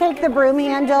I could take the broom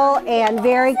handle and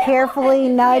very carefully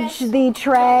nudge the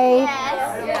tray?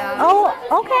 Yes. Oh,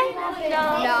 okay.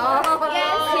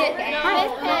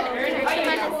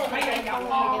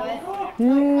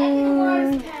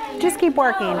 Just keep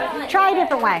working. Try a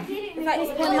different way.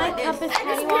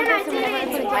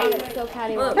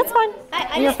 That's fine.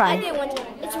 You're fine.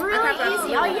 It's really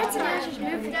easy. All you have to do is just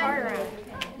move the card around.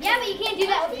 Yeah, but you can't do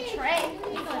that with a tray.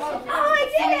 Oh, I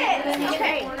did it!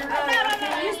 Okay.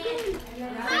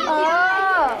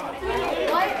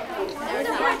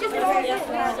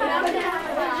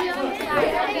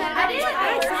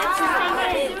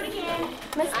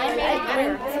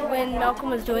 When Malcolm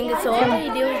was doing this, so all that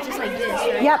you do is just like this,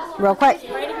 right? Yep, real quick.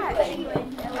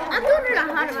 I'm doing it on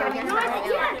how to do it.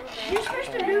 You're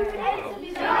supposed to do it.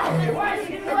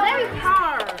 It's very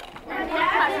hard.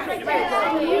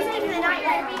 Using the knife.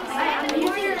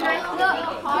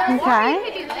 Okay.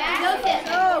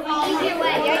 Easier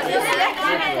way.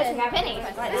 Penny.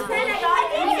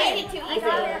 You made it too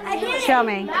easy. Show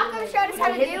me. Malcolm showed us how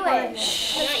to do it. Malcolm,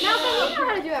 you know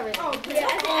how to do everything.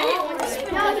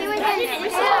 No, he was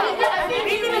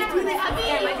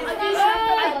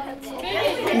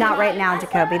Not right now,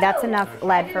 Jacoby. That's enough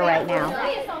lead for right now.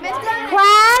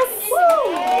 Class?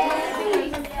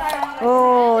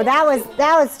 Oh, that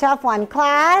was a tough one.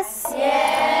 Class?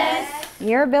 Yes.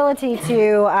 Your ability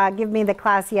to give me the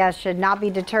class yes should not be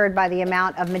deterred by the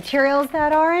amount of materials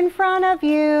that are in front of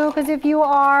you. Because if you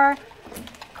are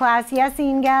class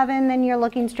yesing Gavin, then you're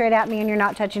looking straight at me and you're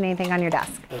not touching anything on your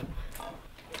desk.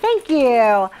 Thank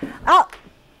you. Oh.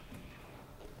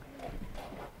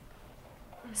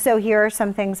 So here are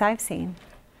some things I've seen.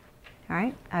 All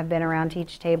right, I've been around to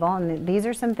each table, and these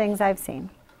are some things I've seen.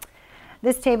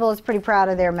 This table is pretty proud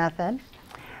of their method.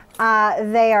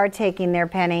 They are taking their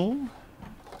penny,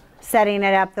 setting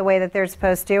it up the way that they're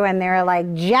supposed to, and they're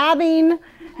like jabbing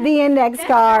the index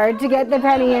card to get the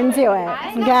penny into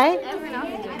it, okay?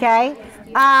 Okay.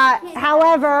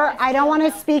 However, I don't want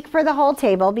to speak for the whole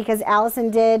table because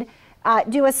Allison did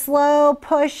do a slow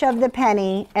push of the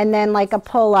penny and then like a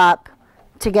pull up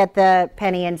to get the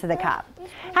penny into the cup.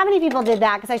 How many people did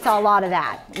that? Because I saw a lot of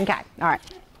that. Okay, all right.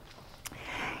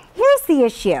 Here's the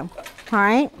issue, all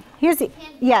right? Here's the,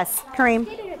 yes, Kareem.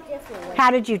 How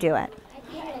did you do it?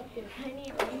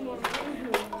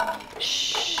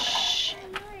 Shh.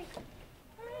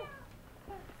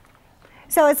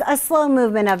 So it's a slow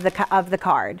movement of the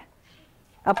card.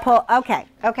 A pull, okay,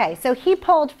 okay. So he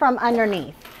pulled from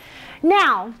underneath.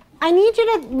 Now, I need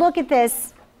you to look at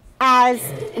this as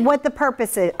what the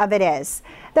purpose of it is.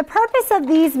 The purpose of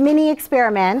these mini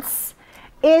experiments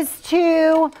is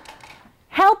to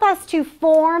help us to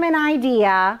form an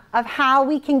idea of how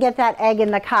we can get that egg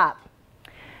in the cup.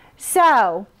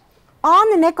 So, on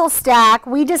the nickel stack,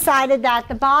 we decided that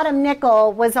the bottom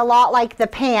nickel was a lot like the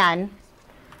pan,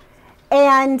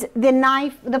 and the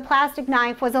knife, the plastic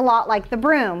knife, was a lot like the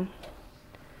broom.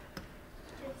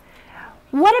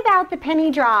 What about the penny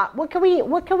drop? What can we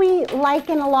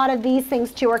liken a lot of these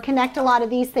things to, or connect a lot of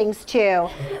these things to?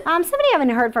 Somebody I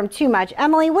haven't heard from too much.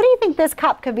 Emily, what do you think this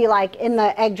cup could be like in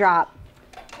the egg drop?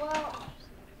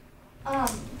 Well,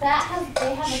 they have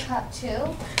a cup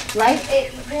too. Right?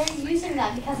 They're using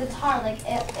that because it's hard. Like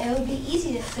it would be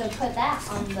easy to put that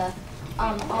on the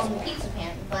pizza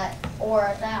pan,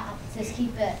 or that just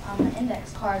keep it on the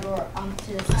index card or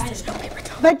to the side.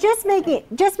 But just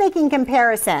making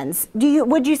comparisons.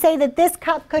 Would you say that this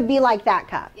cup could be like that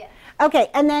cup? Yeah. Okay,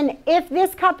 and then if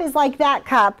this cup is like that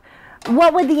cup,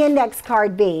 what would the index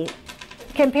card be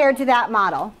compared to that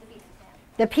model?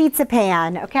 The pizza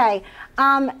pan. Okay.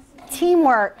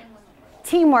 Teamwork.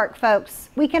 Teamwork, folks.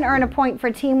 We can earn a point for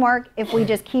teamwork if we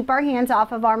just keep our hands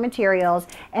off of our materials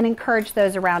and encourage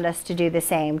those around us to do the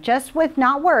same. Just with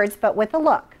not words, but with a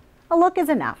look. A look is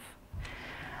enough.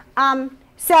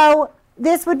 So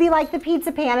this would be like the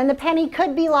pizza pan, and the penny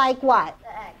could be like what?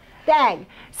 The egg. The egg.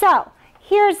 So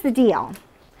here's the deal.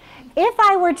 If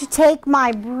I were to take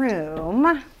my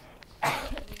broom,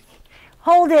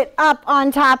 hold it up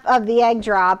on top of the egg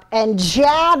drop, and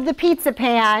jab the pizza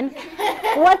pan,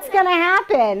 what's going to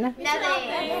happen?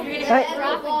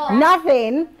 Nothing.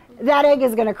 Nothing. That egg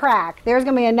is going to crack. There's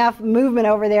going to be enough movement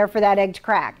over there for that egg to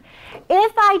crack.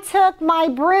 If I took my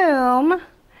broom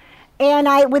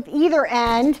and with either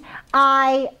end,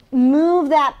 I move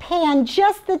that pan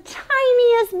just the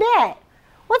tiniest bit,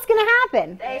 what's going to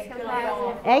happen? Eggs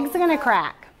are going to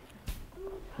crack.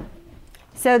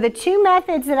 So the two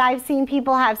methods that I've seen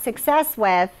people have success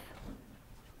with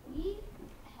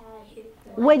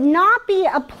would not be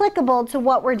applicable to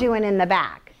what we're doing in the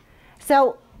back.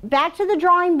 So back to the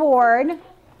drawing board,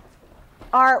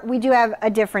 we do have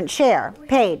a different share.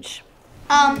 Paige.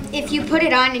 If you put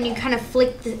it on and you kind of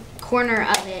flick the corner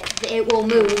of it, it will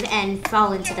move and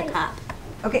fall into the cup.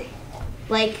 Okay.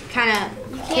 Like kind of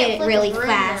hit it really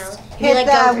fast. Hit like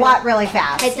the go- what really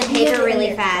fast? Hit the paper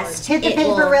really fast. Hit the It paper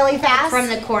will- really fast? From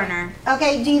the corner.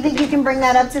 Okay, do you think you can bring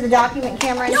that up to the document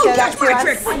camera and show that to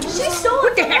us?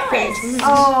 What the heck, bitch?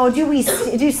 Oh,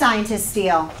 do scientists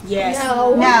steal? Yes.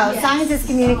 No, scientists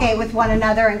communicate with one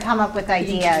another and come up with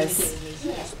ideas.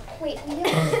 Wait,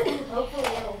 hopefully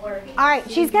it'll work. All right,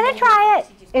 she's gonna try it.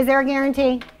 Is there a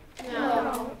guarantee?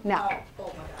 No.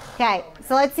 Okay,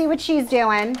 so let's see what she's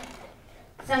doing.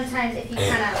 Sometimes if you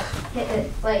kind of hit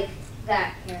it like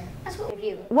that here. That's what we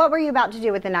do. What were you about to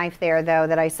do with the knife there, though,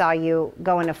 that I saw you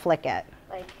going to flick it?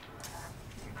 Like,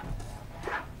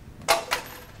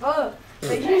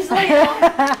 It's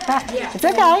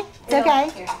okay. It's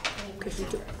okay.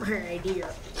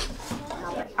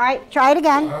 All right, try it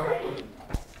again.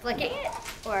 Flicking it?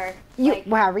 Or You,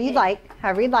 however you'd like.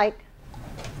 However you'd like.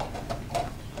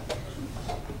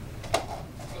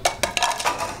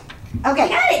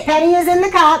 Okay, Penny is in the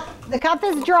cup. The cup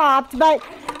is dropped, but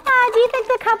do you think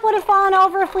the cup would have fallen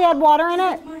over if we had water in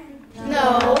it?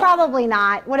 No. Probably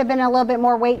not. Would have been a little bit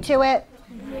more weight to it.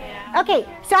 Yeah. Okay,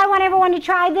 so I want everyone to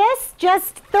try this.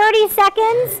 Just 30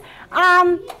 seconds.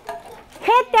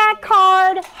 Hit that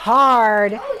card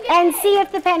hard and see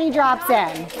if the penny drops in.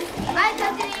 I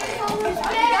took it in forward.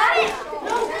 Got it.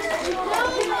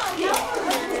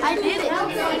 I did it.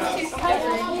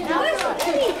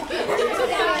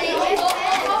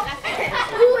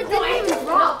 Ooh, it didn't even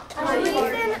drop.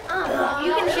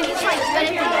 You can just like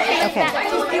spin it. Okay.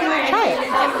 Try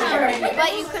it. But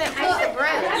you couldn't push the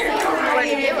broom. Where to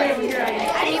do it?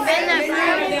 And you bend that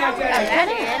broom.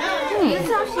 That's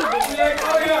how she did it.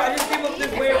 Oh yeah, I just came up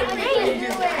this way with you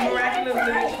just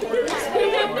miraculously.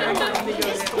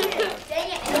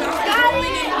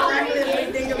 Miraculously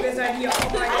think of this idea all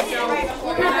by yourself.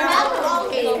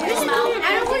 I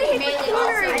don't want to hit the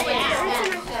corner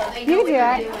again. You can do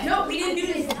it. No, we didn't do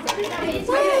this.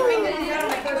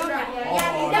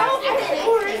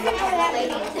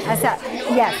 That's that.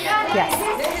 Yes, yes.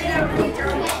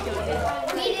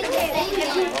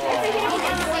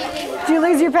 Did you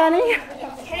lose your penny?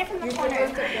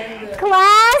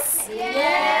 Class?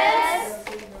 Yes.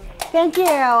 Thank you.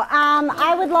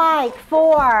 I would like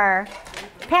for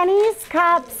pennies,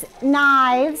 cups,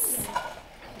 knives.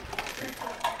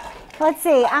 Let's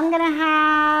see. I'm going to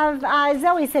have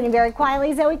Zoe sitting very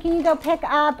quietly. Zoe, can you go pick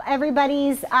up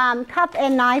everybody's cup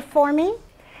and knife for me?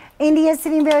 India's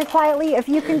sitting very quietly. If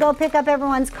you can go pick up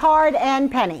everyone's card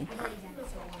and penny.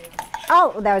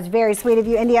 Oh, that was very sweet of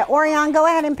you, India. Orion, go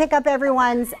ahead and pick up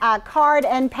everyone's card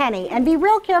and penny. And be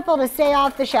real careful to stay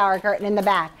off the shower curtain in the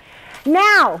back.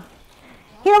 Now,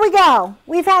 here we go.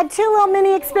 We've had two little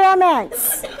mini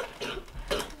experiments.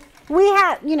 We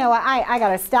have, you know, I got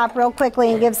to stop real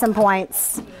quickly and give some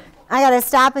points. I got to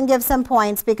stop and give some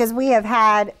points because we have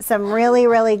had some really,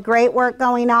 really great work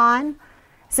going on.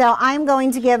 So I'm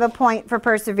going to give a point for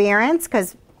perseverance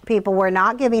because people were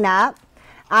not giving up.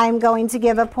 I'm going to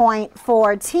give a point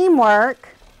for teamwork.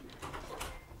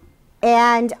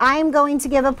 And I'm going to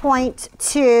give a point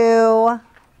to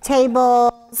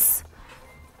tables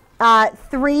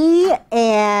 3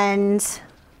 and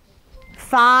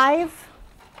 5.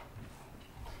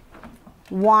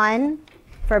 1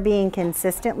 for being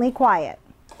consistently quiet.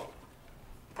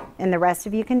 And the rest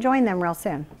of you can join them real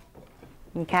soon.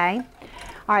 Okay?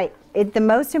 All right. The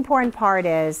most important part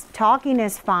is talking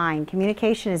is fine.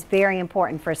 Communication is very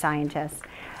important for scientists.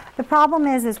 The problem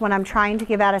is when I'm trying to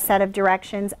give out a set of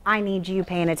directions, I need you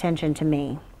paying attention to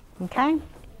me. Okay?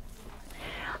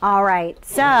 All right.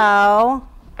 So,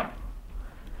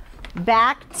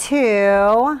 back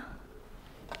to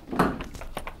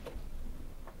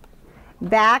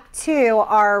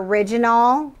our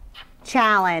original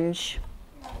challenge.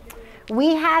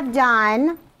 We have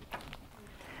done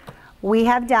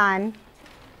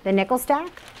the nickel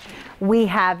stack. We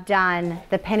have done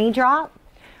the penny drop.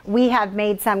 We have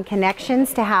made some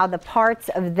connections to how the parts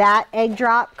of that egg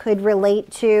drop could relate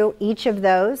to each of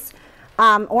those.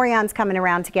 Orion's coming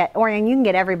around to get, Orion, you can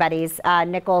get everybody's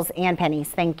nickels and pennies.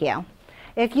 Thank you.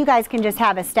 If you guys can just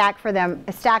have a stack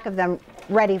of them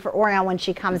ready for Orion when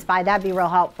she comes by, that'd be real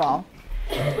helpful.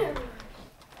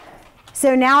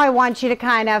 So now I want you to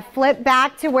kind of flip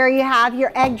back to where you have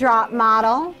your egg drop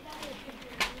model.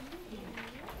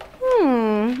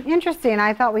 Interesting.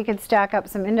 I thought we could stack up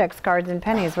some index cards and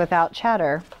pennies without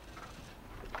chatter.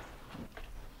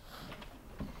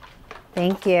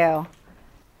 Thank you.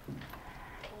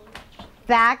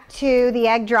 Back to the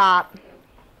egg drop.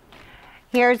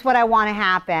 Here's what I want to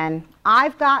happen.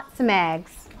 I've got some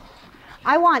eggs.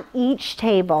 I want each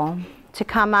table to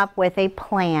come up with a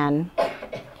plan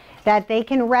that they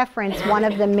can reference one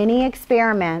of the mini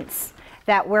experiments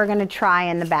that we're going to try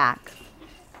in the back.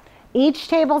 Each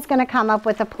table's going to come up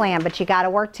with a plan, but you got to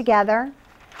work together.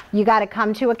 You got to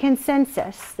come to a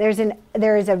consensus.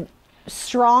 There is a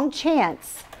strong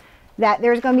chance that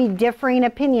there's going to be differing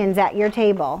opinions at your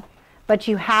table, but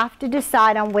you have to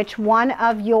decide on which one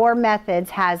of your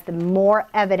methods has the more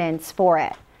evidence for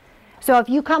it. So if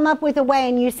you come up with a way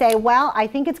and you say, well, I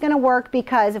think it's going to work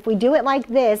because if we do it like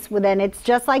this, well, then it's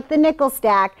just like the nickel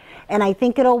stack, and I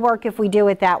think it'll work if we do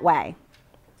it that way.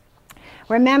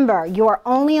 Remember, you're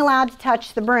only allowed to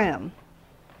touch the broom.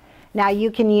 Now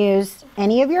you can use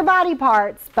any of your body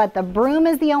parts, but the broom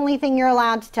is the only thing you're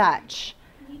allowed to touch.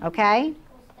 Okay?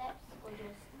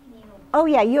 Oh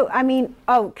yeah,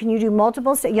 can you do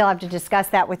multiple steps? You'll have to discuss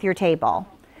that with your table.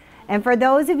 And for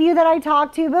those of you that I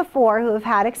talked to before who have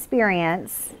had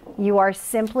experience, you are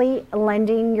simply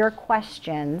lending your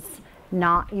questions,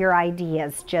 not your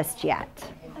ideas just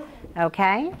yet.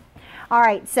 Okay? All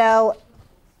right, so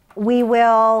we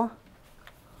will,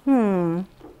 10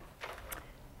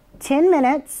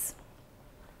 minutes,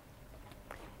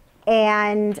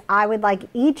 and I would like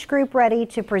each group ready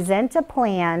to present a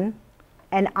plan,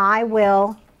 and I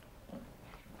will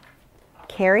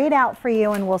carry it out for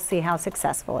you, and we'll see how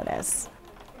successful it is.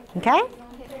 Okay?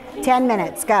 10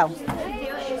 minutes, go. Which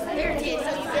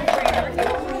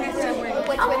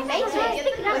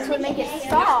would make it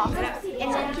soft.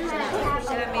 And then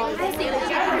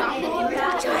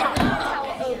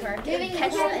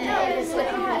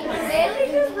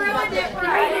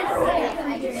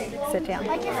Sit down.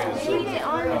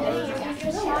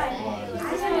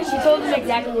 She told him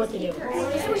exactly what to do.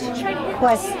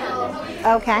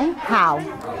 Okay, how?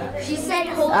 she said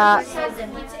hold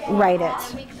Write it.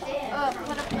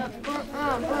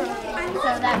 So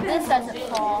that this doesn't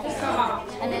fall.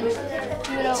 And then do it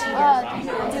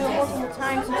multiple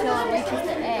times until it reaches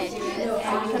the edge and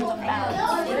becomes a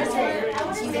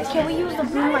balance. Can we use the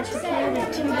broom like the can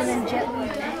and tube and then gently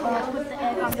put the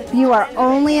egg on the You are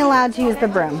only allowed to use the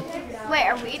broom. Wait,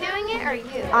 are we doing it or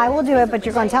you? I will do it, but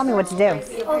you're going to tell me what to do. Okay,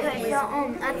 so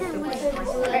I think we should I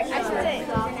should say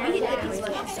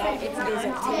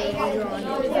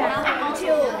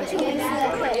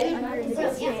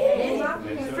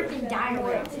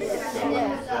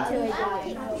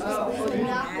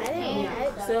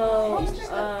So,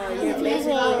 you're basically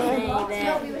saying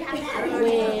that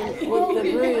when with the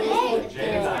broom,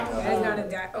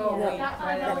 that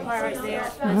part right there, the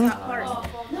top part,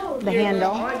 The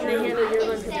handle. you're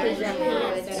going to push that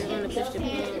pan, you're going to push the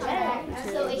pan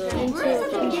until it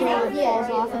falls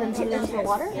off and then put it into the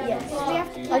water? Yes.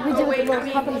 Like we did with the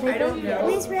little cup and the paper? At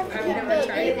least we have to keep the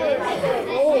steady.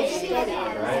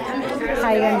 How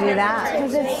are you going to do that?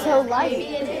 Because it's so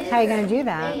light. How are you going to do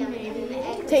that?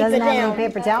 Take Doesn't it have down. any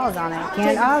paper towels on it.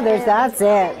 That's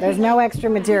it. There's no extra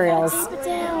materials.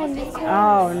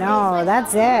 Oh no,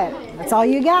 that's it. That's all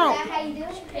you got.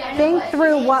 Think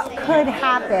through what could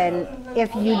happen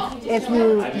if you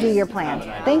do your plan.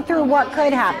 Think through what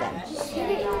could happen.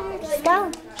 Just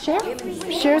go.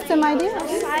 Share some ideas.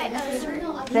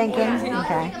 Thinking.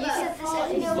 Okay.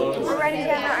 we're writing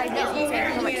down our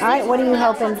ideas. All right. What are you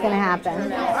hoping is going to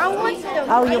happen?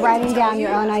 Oh, you're writing down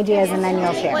your own ideas and then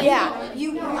you'll share. Yeah.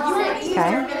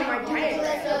 Okay.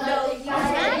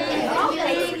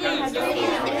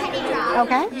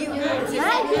 Okay.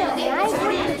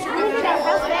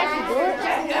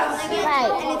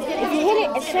 Like, if you hit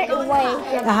it a certain way,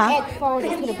 then the egg falls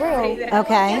into the broom.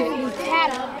 Okay. You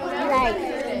tap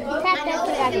that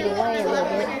thing out of the way a little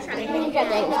bit. Then you got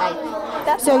the egg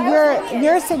inside. So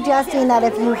you're suggesting that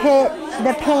if you hit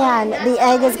the pan, the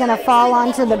egg is going to fall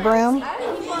onto the broom,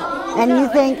 and you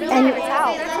think,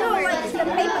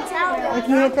 if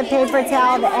you hit the paper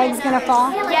towel, the egg's going to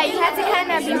fall? Yeah, you have to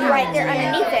kind of be right there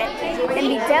underneath it and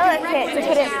be delicate to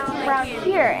put it around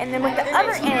here. And then with the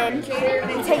other end,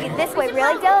 you take it this way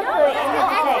really delicately and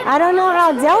hit the egg. I don't know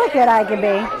how delicate I could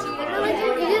be.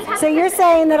 So you're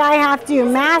saying that I have to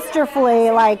masterfully,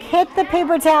 like, hit the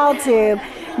paper towel tube,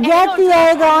 get the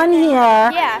egg on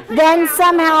here, then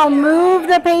somehow move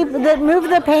the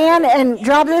pan and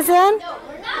drop this in?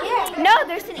 No,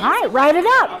 there's an All right, write it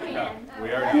up.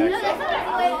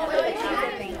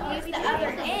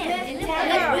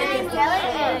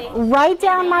 Write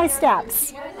down my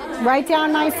steps. Write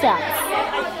down my steps.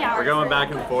 We're going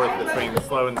back and forth between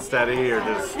slow and steady, or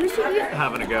just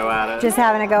having a go at it. Just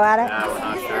having a go at it? Yeah, we're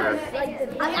not sure.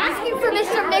 I'm asking for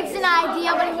Mr. Mix an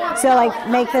idea, but he wants So, like,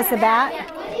 make this a bat?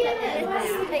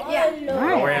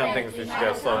 But we're on things we should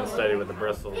go slow and steady with the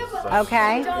bristles. So.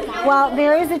 Okay. Well,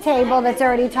 there is a table that's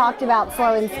already talked about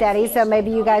slow and steady, so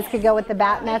maybe you guys could go with the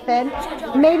bat method.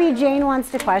 Maybe Jane wants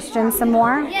to question some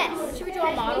more. Yes. Should we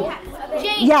draw a model?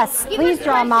 Jane, Yes, please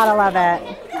draw a model of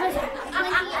it.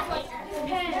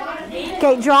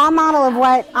 Okay, draw a model of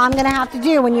what I'm going to have to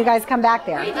do when you guys come back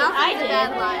there. I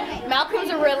did.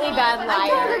 Malcolm's a really bad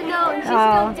liar. No, she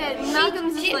Oh. still did.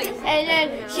 Malcolm's just like, and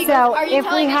then she So goes, are you if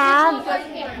we telling me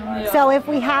have, so if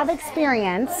we have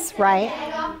experience, right,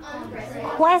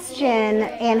 question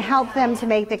and help them to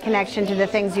make the connection to the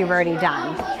things you've already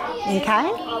done. Okay?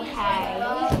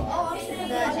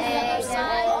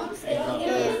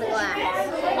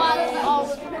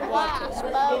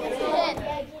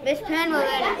 Miss Penn will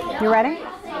let it. You ready? Okay.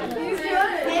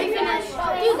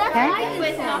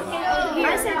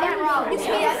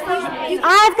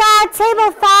 I've got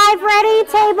table 5 ready,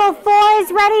 table 4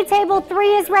 is ready, table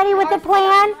 3 is ready with the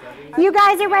plan. You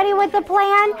guys are ready with the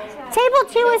plan. Table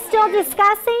 2 is still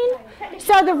discussing,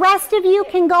 so the rest of you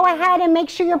can go ahead and make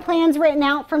sure your plan's written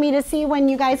out for me to see when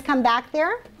you guys come back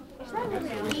there.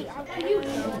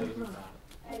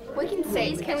 we can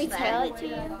say, can we tell it to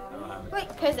you? Wait,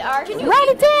 because our, can you Write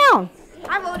it down.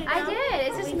 I voted. I did.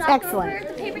 It's just not Excellent.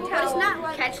 over the paper towel. It's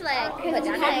not catch leg, put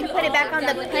leg, put it back on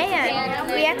the pan.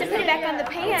 We have to put it back on the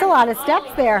pan. It's a lot of steps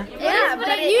there. Yeah,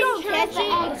 but if you don't catch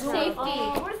it, safety.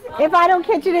 If I don't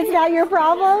catch it, it's not your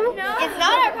problem? It's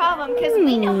not our problem because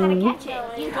we know how to catch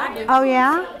it. Oh,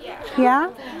 yeah? Yeah?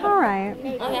 All right.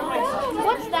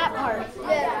 What's that part?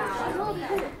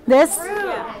 This?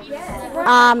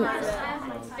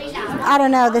 I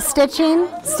don't know, the stitching?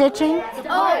 Stitching?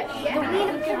 Oh,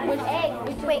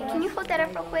 wait, can you hold that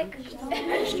up real quick? We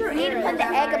need to put the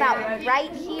egg about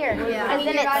right here, because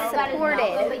then it's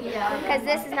supported. Because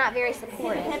this is not very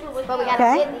supported. But we gotta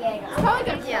Okay. get the egg.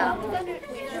 Yeah.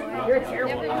 You're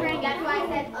terrible.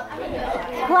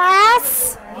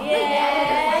 Class?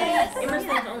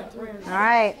 All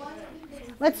right.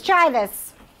 Let's try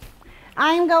this.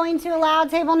 I am going to allow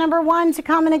table number 1 to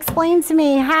come and explain to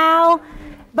me how,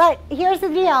 but here's the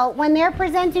deal. When they're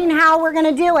presenting how we're going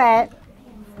to do it,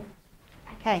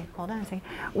 okay, hold on a second.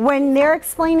 When they're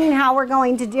explaining how we're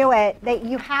going to do it, that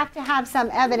you have to have some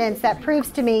evidence that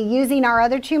proves to me using our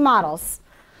other 2 models.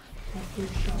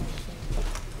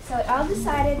 So it all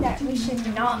decided that we should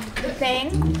knock the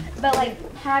thing, but like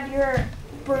have your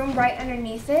broom right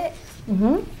underneath it.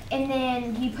 Mm-hmm. And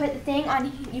then you put the thing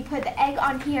on, you put the egg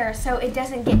on here so it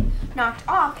doesn't get knocked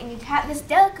off, and you tap this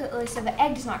delicately so the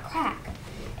egg does not crack.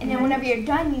 And then whenever you're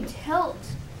done, you tilt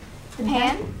the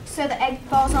pan so the egg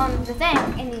falls on the thing,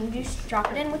 and then you just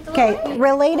drop it in with the Okay, little egg.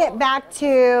 relate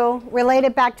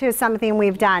it back to something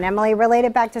we've done. Emily, relate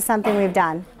it back to something we've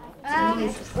done.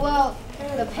 Well,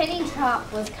 the penny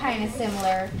drop was kind of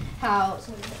similar. How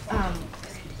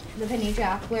the penny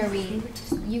drop, where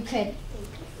you could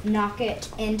knock it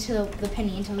into the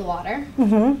penny into the water.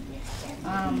 Mm-hmm.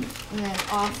 And then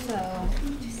also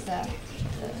the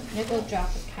nickel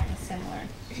drop is kind of similar.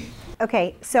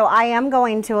 Okay, so I am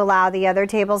going to allow the other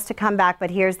tables to come back,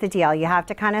 but here's the deal. You have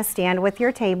to kind of stand with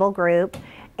your table group,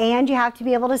 and you have to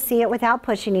be able to see it without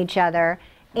pushing each other,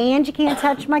 and you can't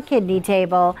touch my kidney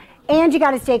table, and you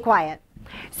got to stay quiet.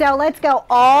 So let's go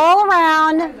all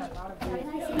around.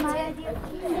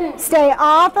 Stay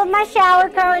off of my shower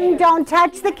curtain. Don't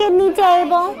touch the kidney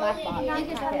table.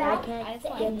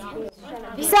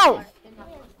 So,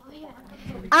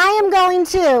 I am going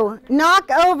to knock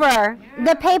over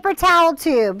the paper towel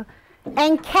tube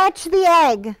and catch the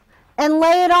egg and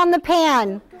lay it on the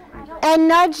pan and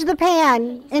nudge the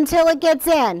pan until it gets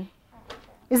in.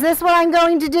 Is this what I'm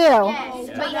going to do? Yes,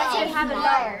 but you have to have it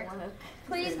higher.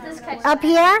 Please, this catch. Up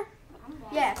here?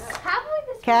 Yes.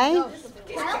 Okay.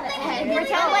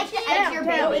 Pretend like the egg's your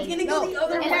baby. It's gonna go the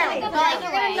other way.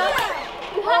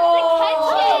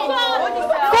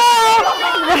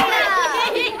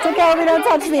 It's okay, we don't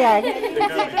touch the egg.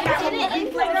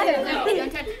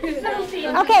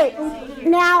 Okay,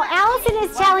 now Allison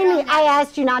is telling me, I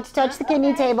asked you not to touch the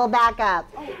kidney table, back up.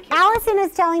 Allison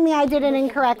is telling me I did it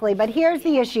incorrectly, but here's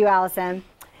the issue, Allison.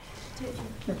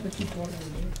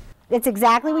 It's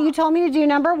exactly what you told me to do,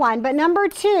 number 1. But number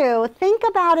 2, think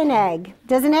about an egg.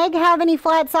 Does an egg have any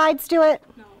flat sides to it?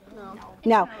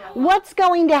 No. What's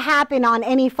going to happen on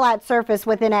any flat surface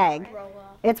with an egg?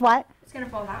 It's what? It's gonna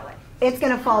fall that way. It's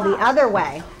going to fall the other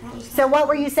way. So what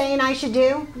were you saying I should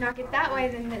do? Knock it that way,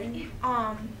 then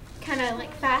kind of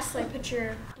like fast, like put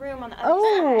your broom on the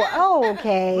other side. Oh,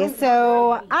 okay.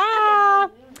 So, I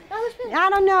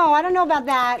don't know. I don't know about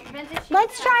that.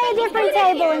 Let's try a different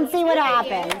table and see what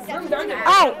happens.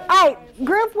 All right.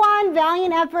 Group 1,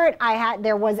 valiant effort.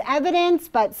 There was evidence,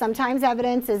 but sometimes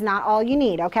evidence is not all you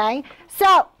need, okay?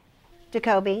 So,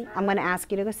 Jacoby, I'm going to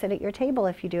ask you to go sit at your table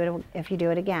if you do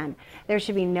it again. There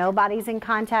should be no bodies in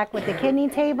contact with the kidney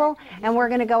table, and we're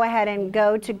going to go ahead and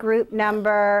go to group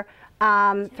number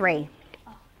 3.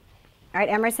 All right,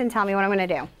 Emerson, tell me what I'm going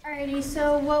to do. Alrighty,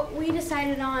 so what we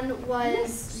decided on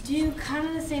was do kind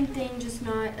of the same thing, just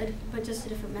not, but just a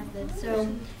different method. So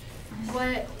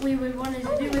what we wanted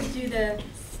to do was do the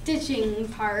stitching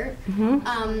part,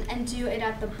 and do it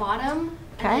at the bottom,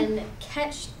 and then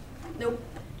catch.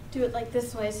 Do it like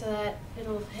this way so that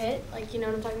it'll hit. Like, you know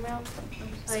what I'm talking about?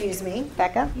 Like, Excuse me,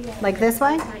 Becca. Like this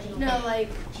way? No, like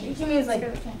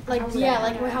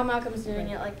how Malcolm's doing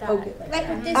it, like that. Okay. Like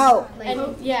with this. Oh.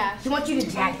 And yeah. He wants you to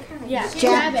jab it. Yeah.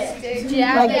 Jab it.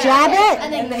 Like jab it?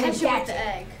 And then catch it with the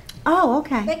egg. Oh,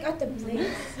 okay. Like at the blade.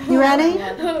 You ready?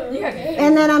 Yeah.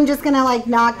 And then I'm just going to like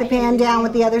knock the pan down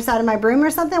with the other side of my broom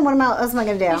or something? What else am I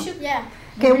going to do? Yeah.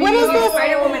 Okay, what is this?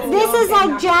 This is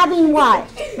like jabbing what?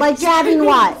 Like jabbing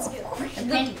what?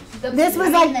 This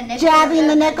was like jabbing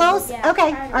the nickels?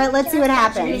 Okay, all right, let's see what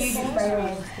happens.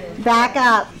 Back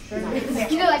up.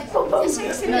 You're like, boom, boom.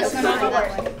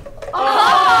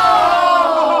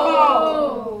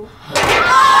 Oh!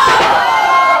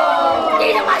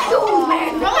 These are my shoes,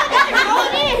 man.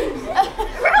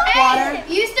 Water.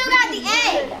 You still got the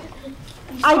egg.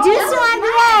 I do still have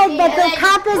the egg, but the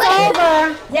cup is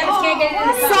over. Yeah, we can't get it in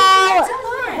the cup. So,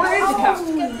 Where is the cup?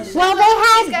 well,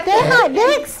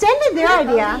 they extended their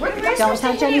idea. Don't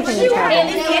touch anything. You're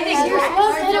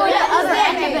supposed to do the other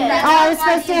end of it.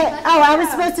 I was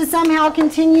supposed to somehow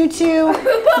continue to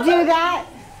do that.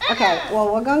 Okay,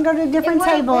 well, we're going to go to a different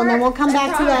table, and then we'll come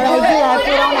back to that idea if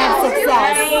we don't have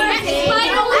success.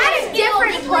 That is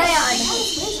different plan.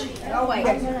 Oh my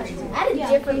God. I had a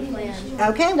different plan.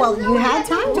 Okay, well, you had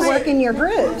time to work in your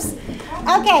grooves.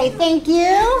 Okay, thank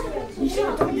you.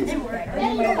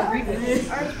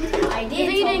 I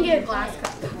did. You didn't get a glass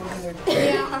cup.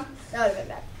 Yeah. That would have been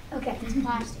bad. Okay, it's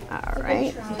plastic. All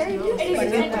right.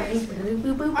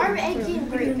 Our egg didn't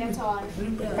break, that's all.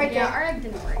 Right there, our egg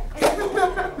didn't break.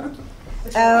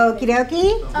 Okie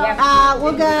dokie.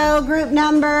 We'll go group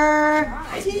number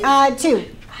 2.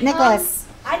 Nicholas.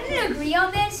 I didn't agree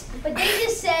on this, but they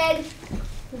just said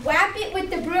whap it with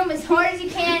the broom as hard as you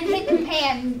can, hit the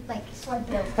pan like sled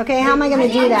bill. Okay, how am I going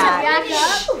to do that? Back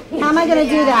up. How am I going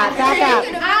to do that? Back up.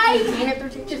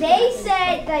 They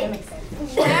said like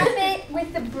wrap it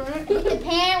with the broom, hit the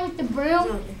pan with the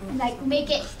broom, like make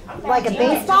it Like a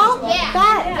baseball? Yeah.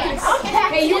 Bat?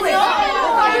 Hey, you win. All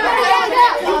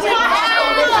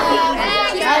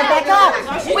right, back up.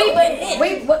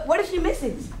 Wait, what if she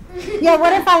misses? Yeah,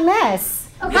 what if I miss?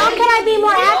 How can I be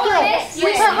more accurate?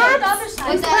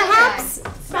 Perhaps.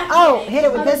 Oh, hit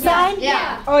it with this side?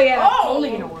 Yeah. Oh yeah, that's totally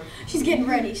gonna work. She's getting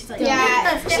ready. She's like,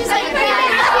 Yeah. She's like,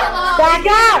 Back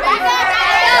up.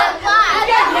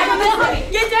 Never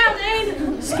listen. Get down,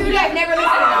 Zane. Screw that. Never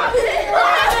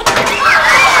listen.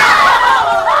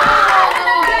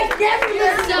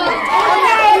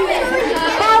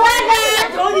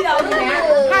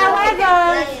 However,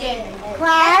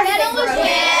 class,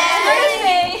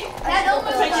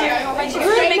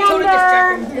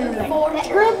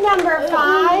 group number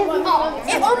 5.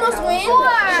 it almost wins.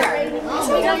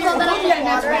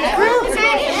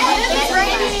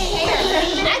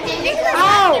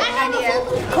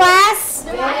 Class.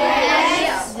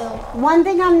 One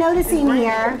thing I'm noticing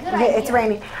here, it's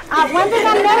raining. One thing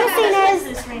I'm noticing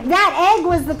is that egg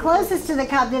was the closest to the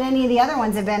cup that any of the other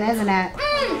ones have been, isn't it?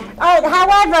 All right,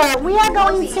 however, we are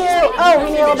going to,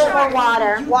 we need a little bit more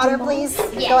water. Water, please.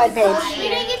 Go ahead, Paige.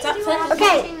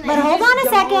 Okay, but hold on a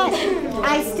second.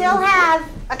 I still have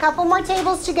a couple more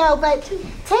tables to go, but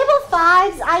table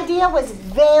 5's idea was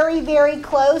very, very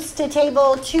close to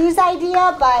table 2's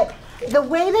idea, but the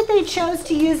way that they chose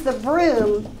to use the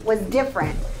broom was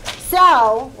different.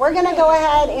 So we're going to go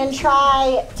ahead and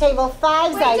try table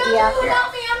 5's idea.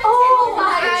 Oh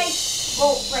my!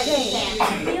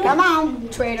 Come on.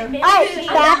 Traitor. All right,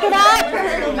 back it up.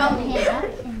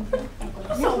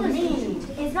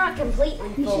 It's not completely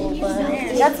full, but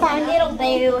That's fine. it'll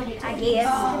do, I guess.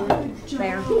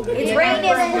 There. It's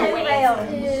raining and it fell.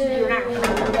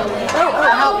 Oh,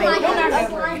 help me.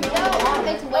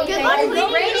 Good luck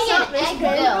rating an egg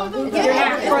bill. You're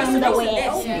not from the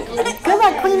west. Good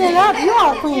luck cleaning it up. You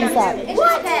all clean this up.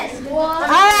 What? All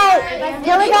right,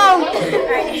 here we go.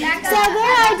 So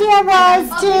their idea was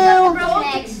to,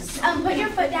 Next. Put your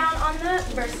foot down on the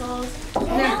bristles And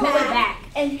then pull it back.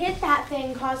 and hit that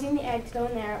thing, causing the egg to go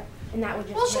in there, and that would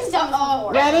just. Well, she's done.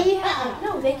 Oh. ready?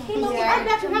 No, they came over. I'm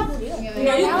back to help you.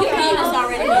 No, you beat us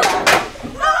already.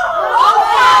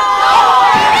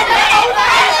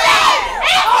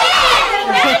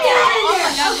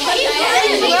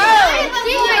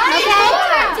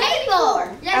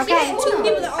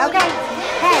 Okay.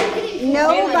 Hey,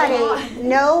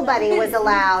 nobody was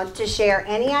allowed to share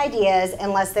any ideas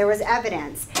unless there was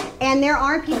evidence. And there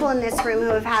are people in this room who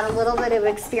have had a little bit of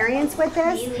experience with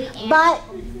this, but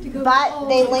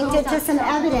they linked it to some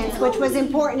evidence, which was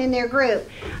important in their group.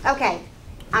 Okay,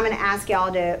 I'm going to ask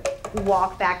y'all to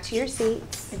walk back to your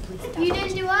seats. You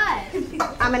didn't do what?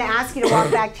 I'm going to ask you to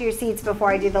walk back to your seats before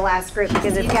I do the last group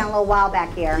because it's getting a little wild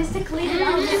back here. Bailey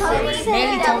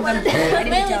told them.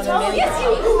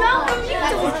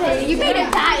 You made a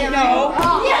diagram. No.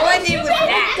 All I did was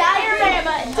that.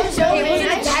 Diorama. It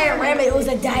wasn't a diorama, it was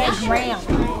a diagram.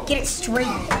 Get it straight.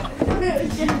 All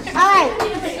right.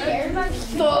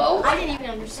 I didn't even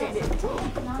understand it.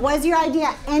 Was your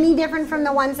idea any different from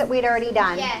the ones that we'd already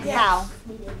done? Yes. How?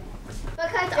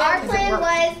 Because our plan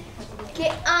was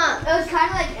get It was kind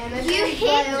of like Emma's, You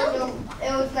hit but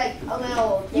it was like a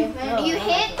little different. you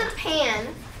hit the pan.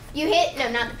 You hit no,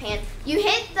 not the pan. You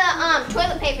hit the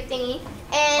toilet paper thingy,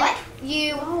 and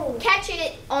you catch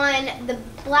it on the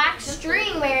black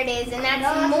string where it is, and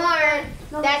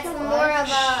that's more of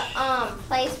a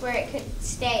place where it could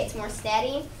stay. It's more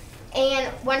steady. And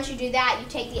once you do that, you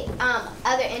take the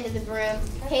other end of the broom,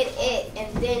 hit it,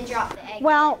 and then drop the egg.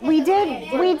 Well, we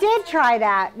did try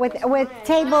that with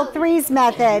Table 3's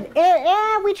method.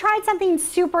 We tried something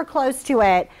super close to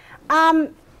it.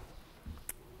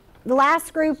 The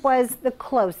last group was the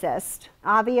closest.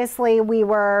 Obviously, we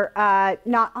were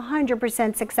not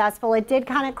 100% successful. It did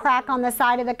kind of crack on the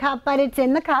side of the cup, but it's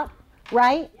in the cup,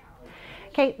 right?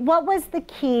 Okay, what was the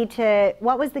key to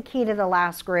the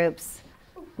last groups?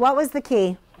 What was the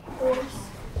key? Force.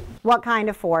 What kind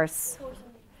of force?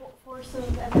 Force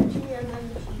of energy, and then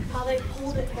how they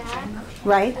pulled it back.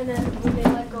 Right. And then when they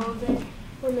let go of it,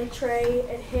 when the tray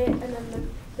it hit, and then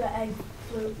the egg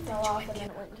fell off, and then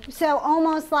it went. So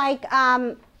almost like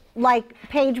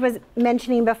Paige was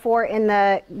mentioning before in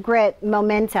the grit,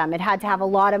 momentum. It had to have a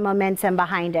lot of momentum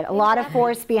behind it, a lot of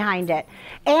force behind it.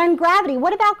 And gravity.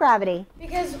 What about gravity?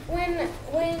 Because when they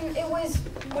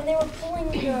were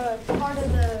pulling the part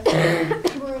of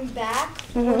the broom back,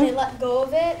 when they let go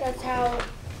of it, that's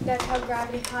how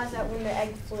gravity caused that when the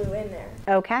egg flew in there.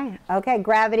 Okay,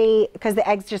 gravity, because the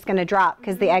egg's just going to drop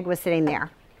because the egg was sitting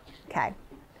there. Okay.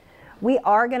 We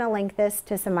are going to link this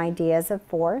to some ideas of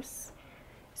force.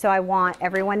 So I want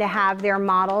everyone to have their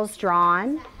models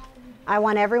drawn.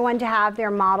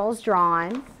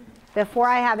 Before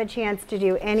I have a chance to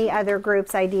do any other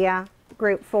group's idea,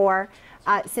 group 4.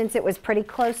 Since it was pretty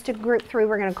close to group 3,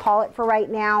 we're going to call it for right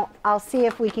now. I'll see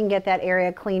if we can get that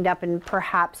area cleaned up and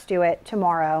perhaps do it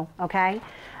tomorrow, okay?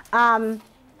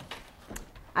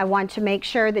 I want to make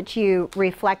sure that you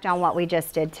reflect on what we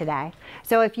just did today.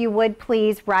 So if you would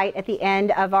please write at the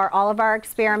end of all of our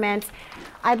experiments,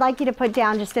 I'd like you to put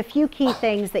down just a few key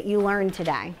things that you learned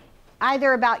today,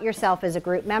 either about yourself as a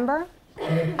group member,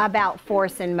 about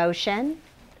force and motion,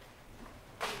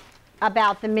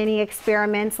 about the mini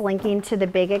experiments linking to the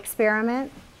big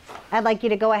experiment. I'd like you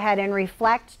to go ahead and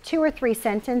reflect 2 or 3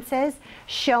 sentences.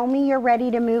 Show me you're ready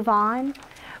to move on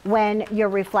when your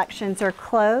reflections are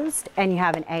closed and you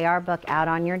have an AR book out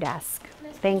on your desk.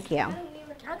 Thank you. I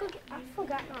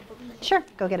forgot my book. Sure,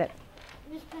 go get it.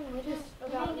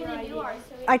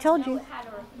 I told you.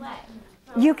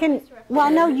 You can, well,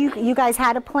 no, you guys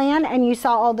had a plan and you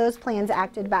saw all those plans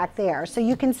acted back there. So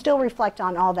you can still reflect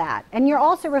on all that. And you're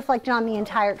also reflecting on the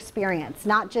entire experience,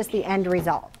 not just the end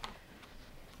result.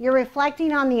 You're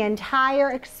reflecting on the entire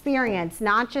experience,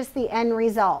 not just the end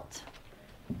result.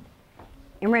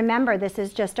 And remember, this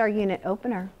is just our unit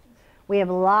opener. We have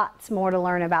lots more to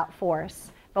learn about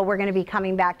force, but we're going to be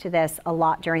coming back to this a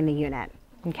lot during the unit,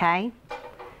 okay?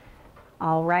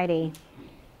 All righty.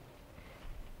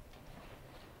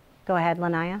 Go ahead,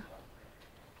 Lanaya.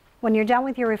 When you're done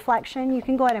with your reflection, you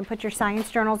can go ahead and put your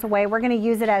science journals away. We're going to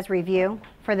use it as review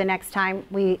for the next time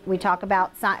we talk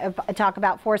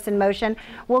about force and motion.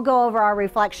 We'll go over our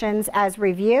reflections as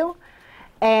review,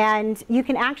 and you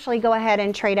can actually go ahead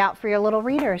and trade out for your little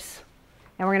readers.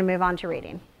 And we're going to move on to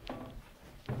reading.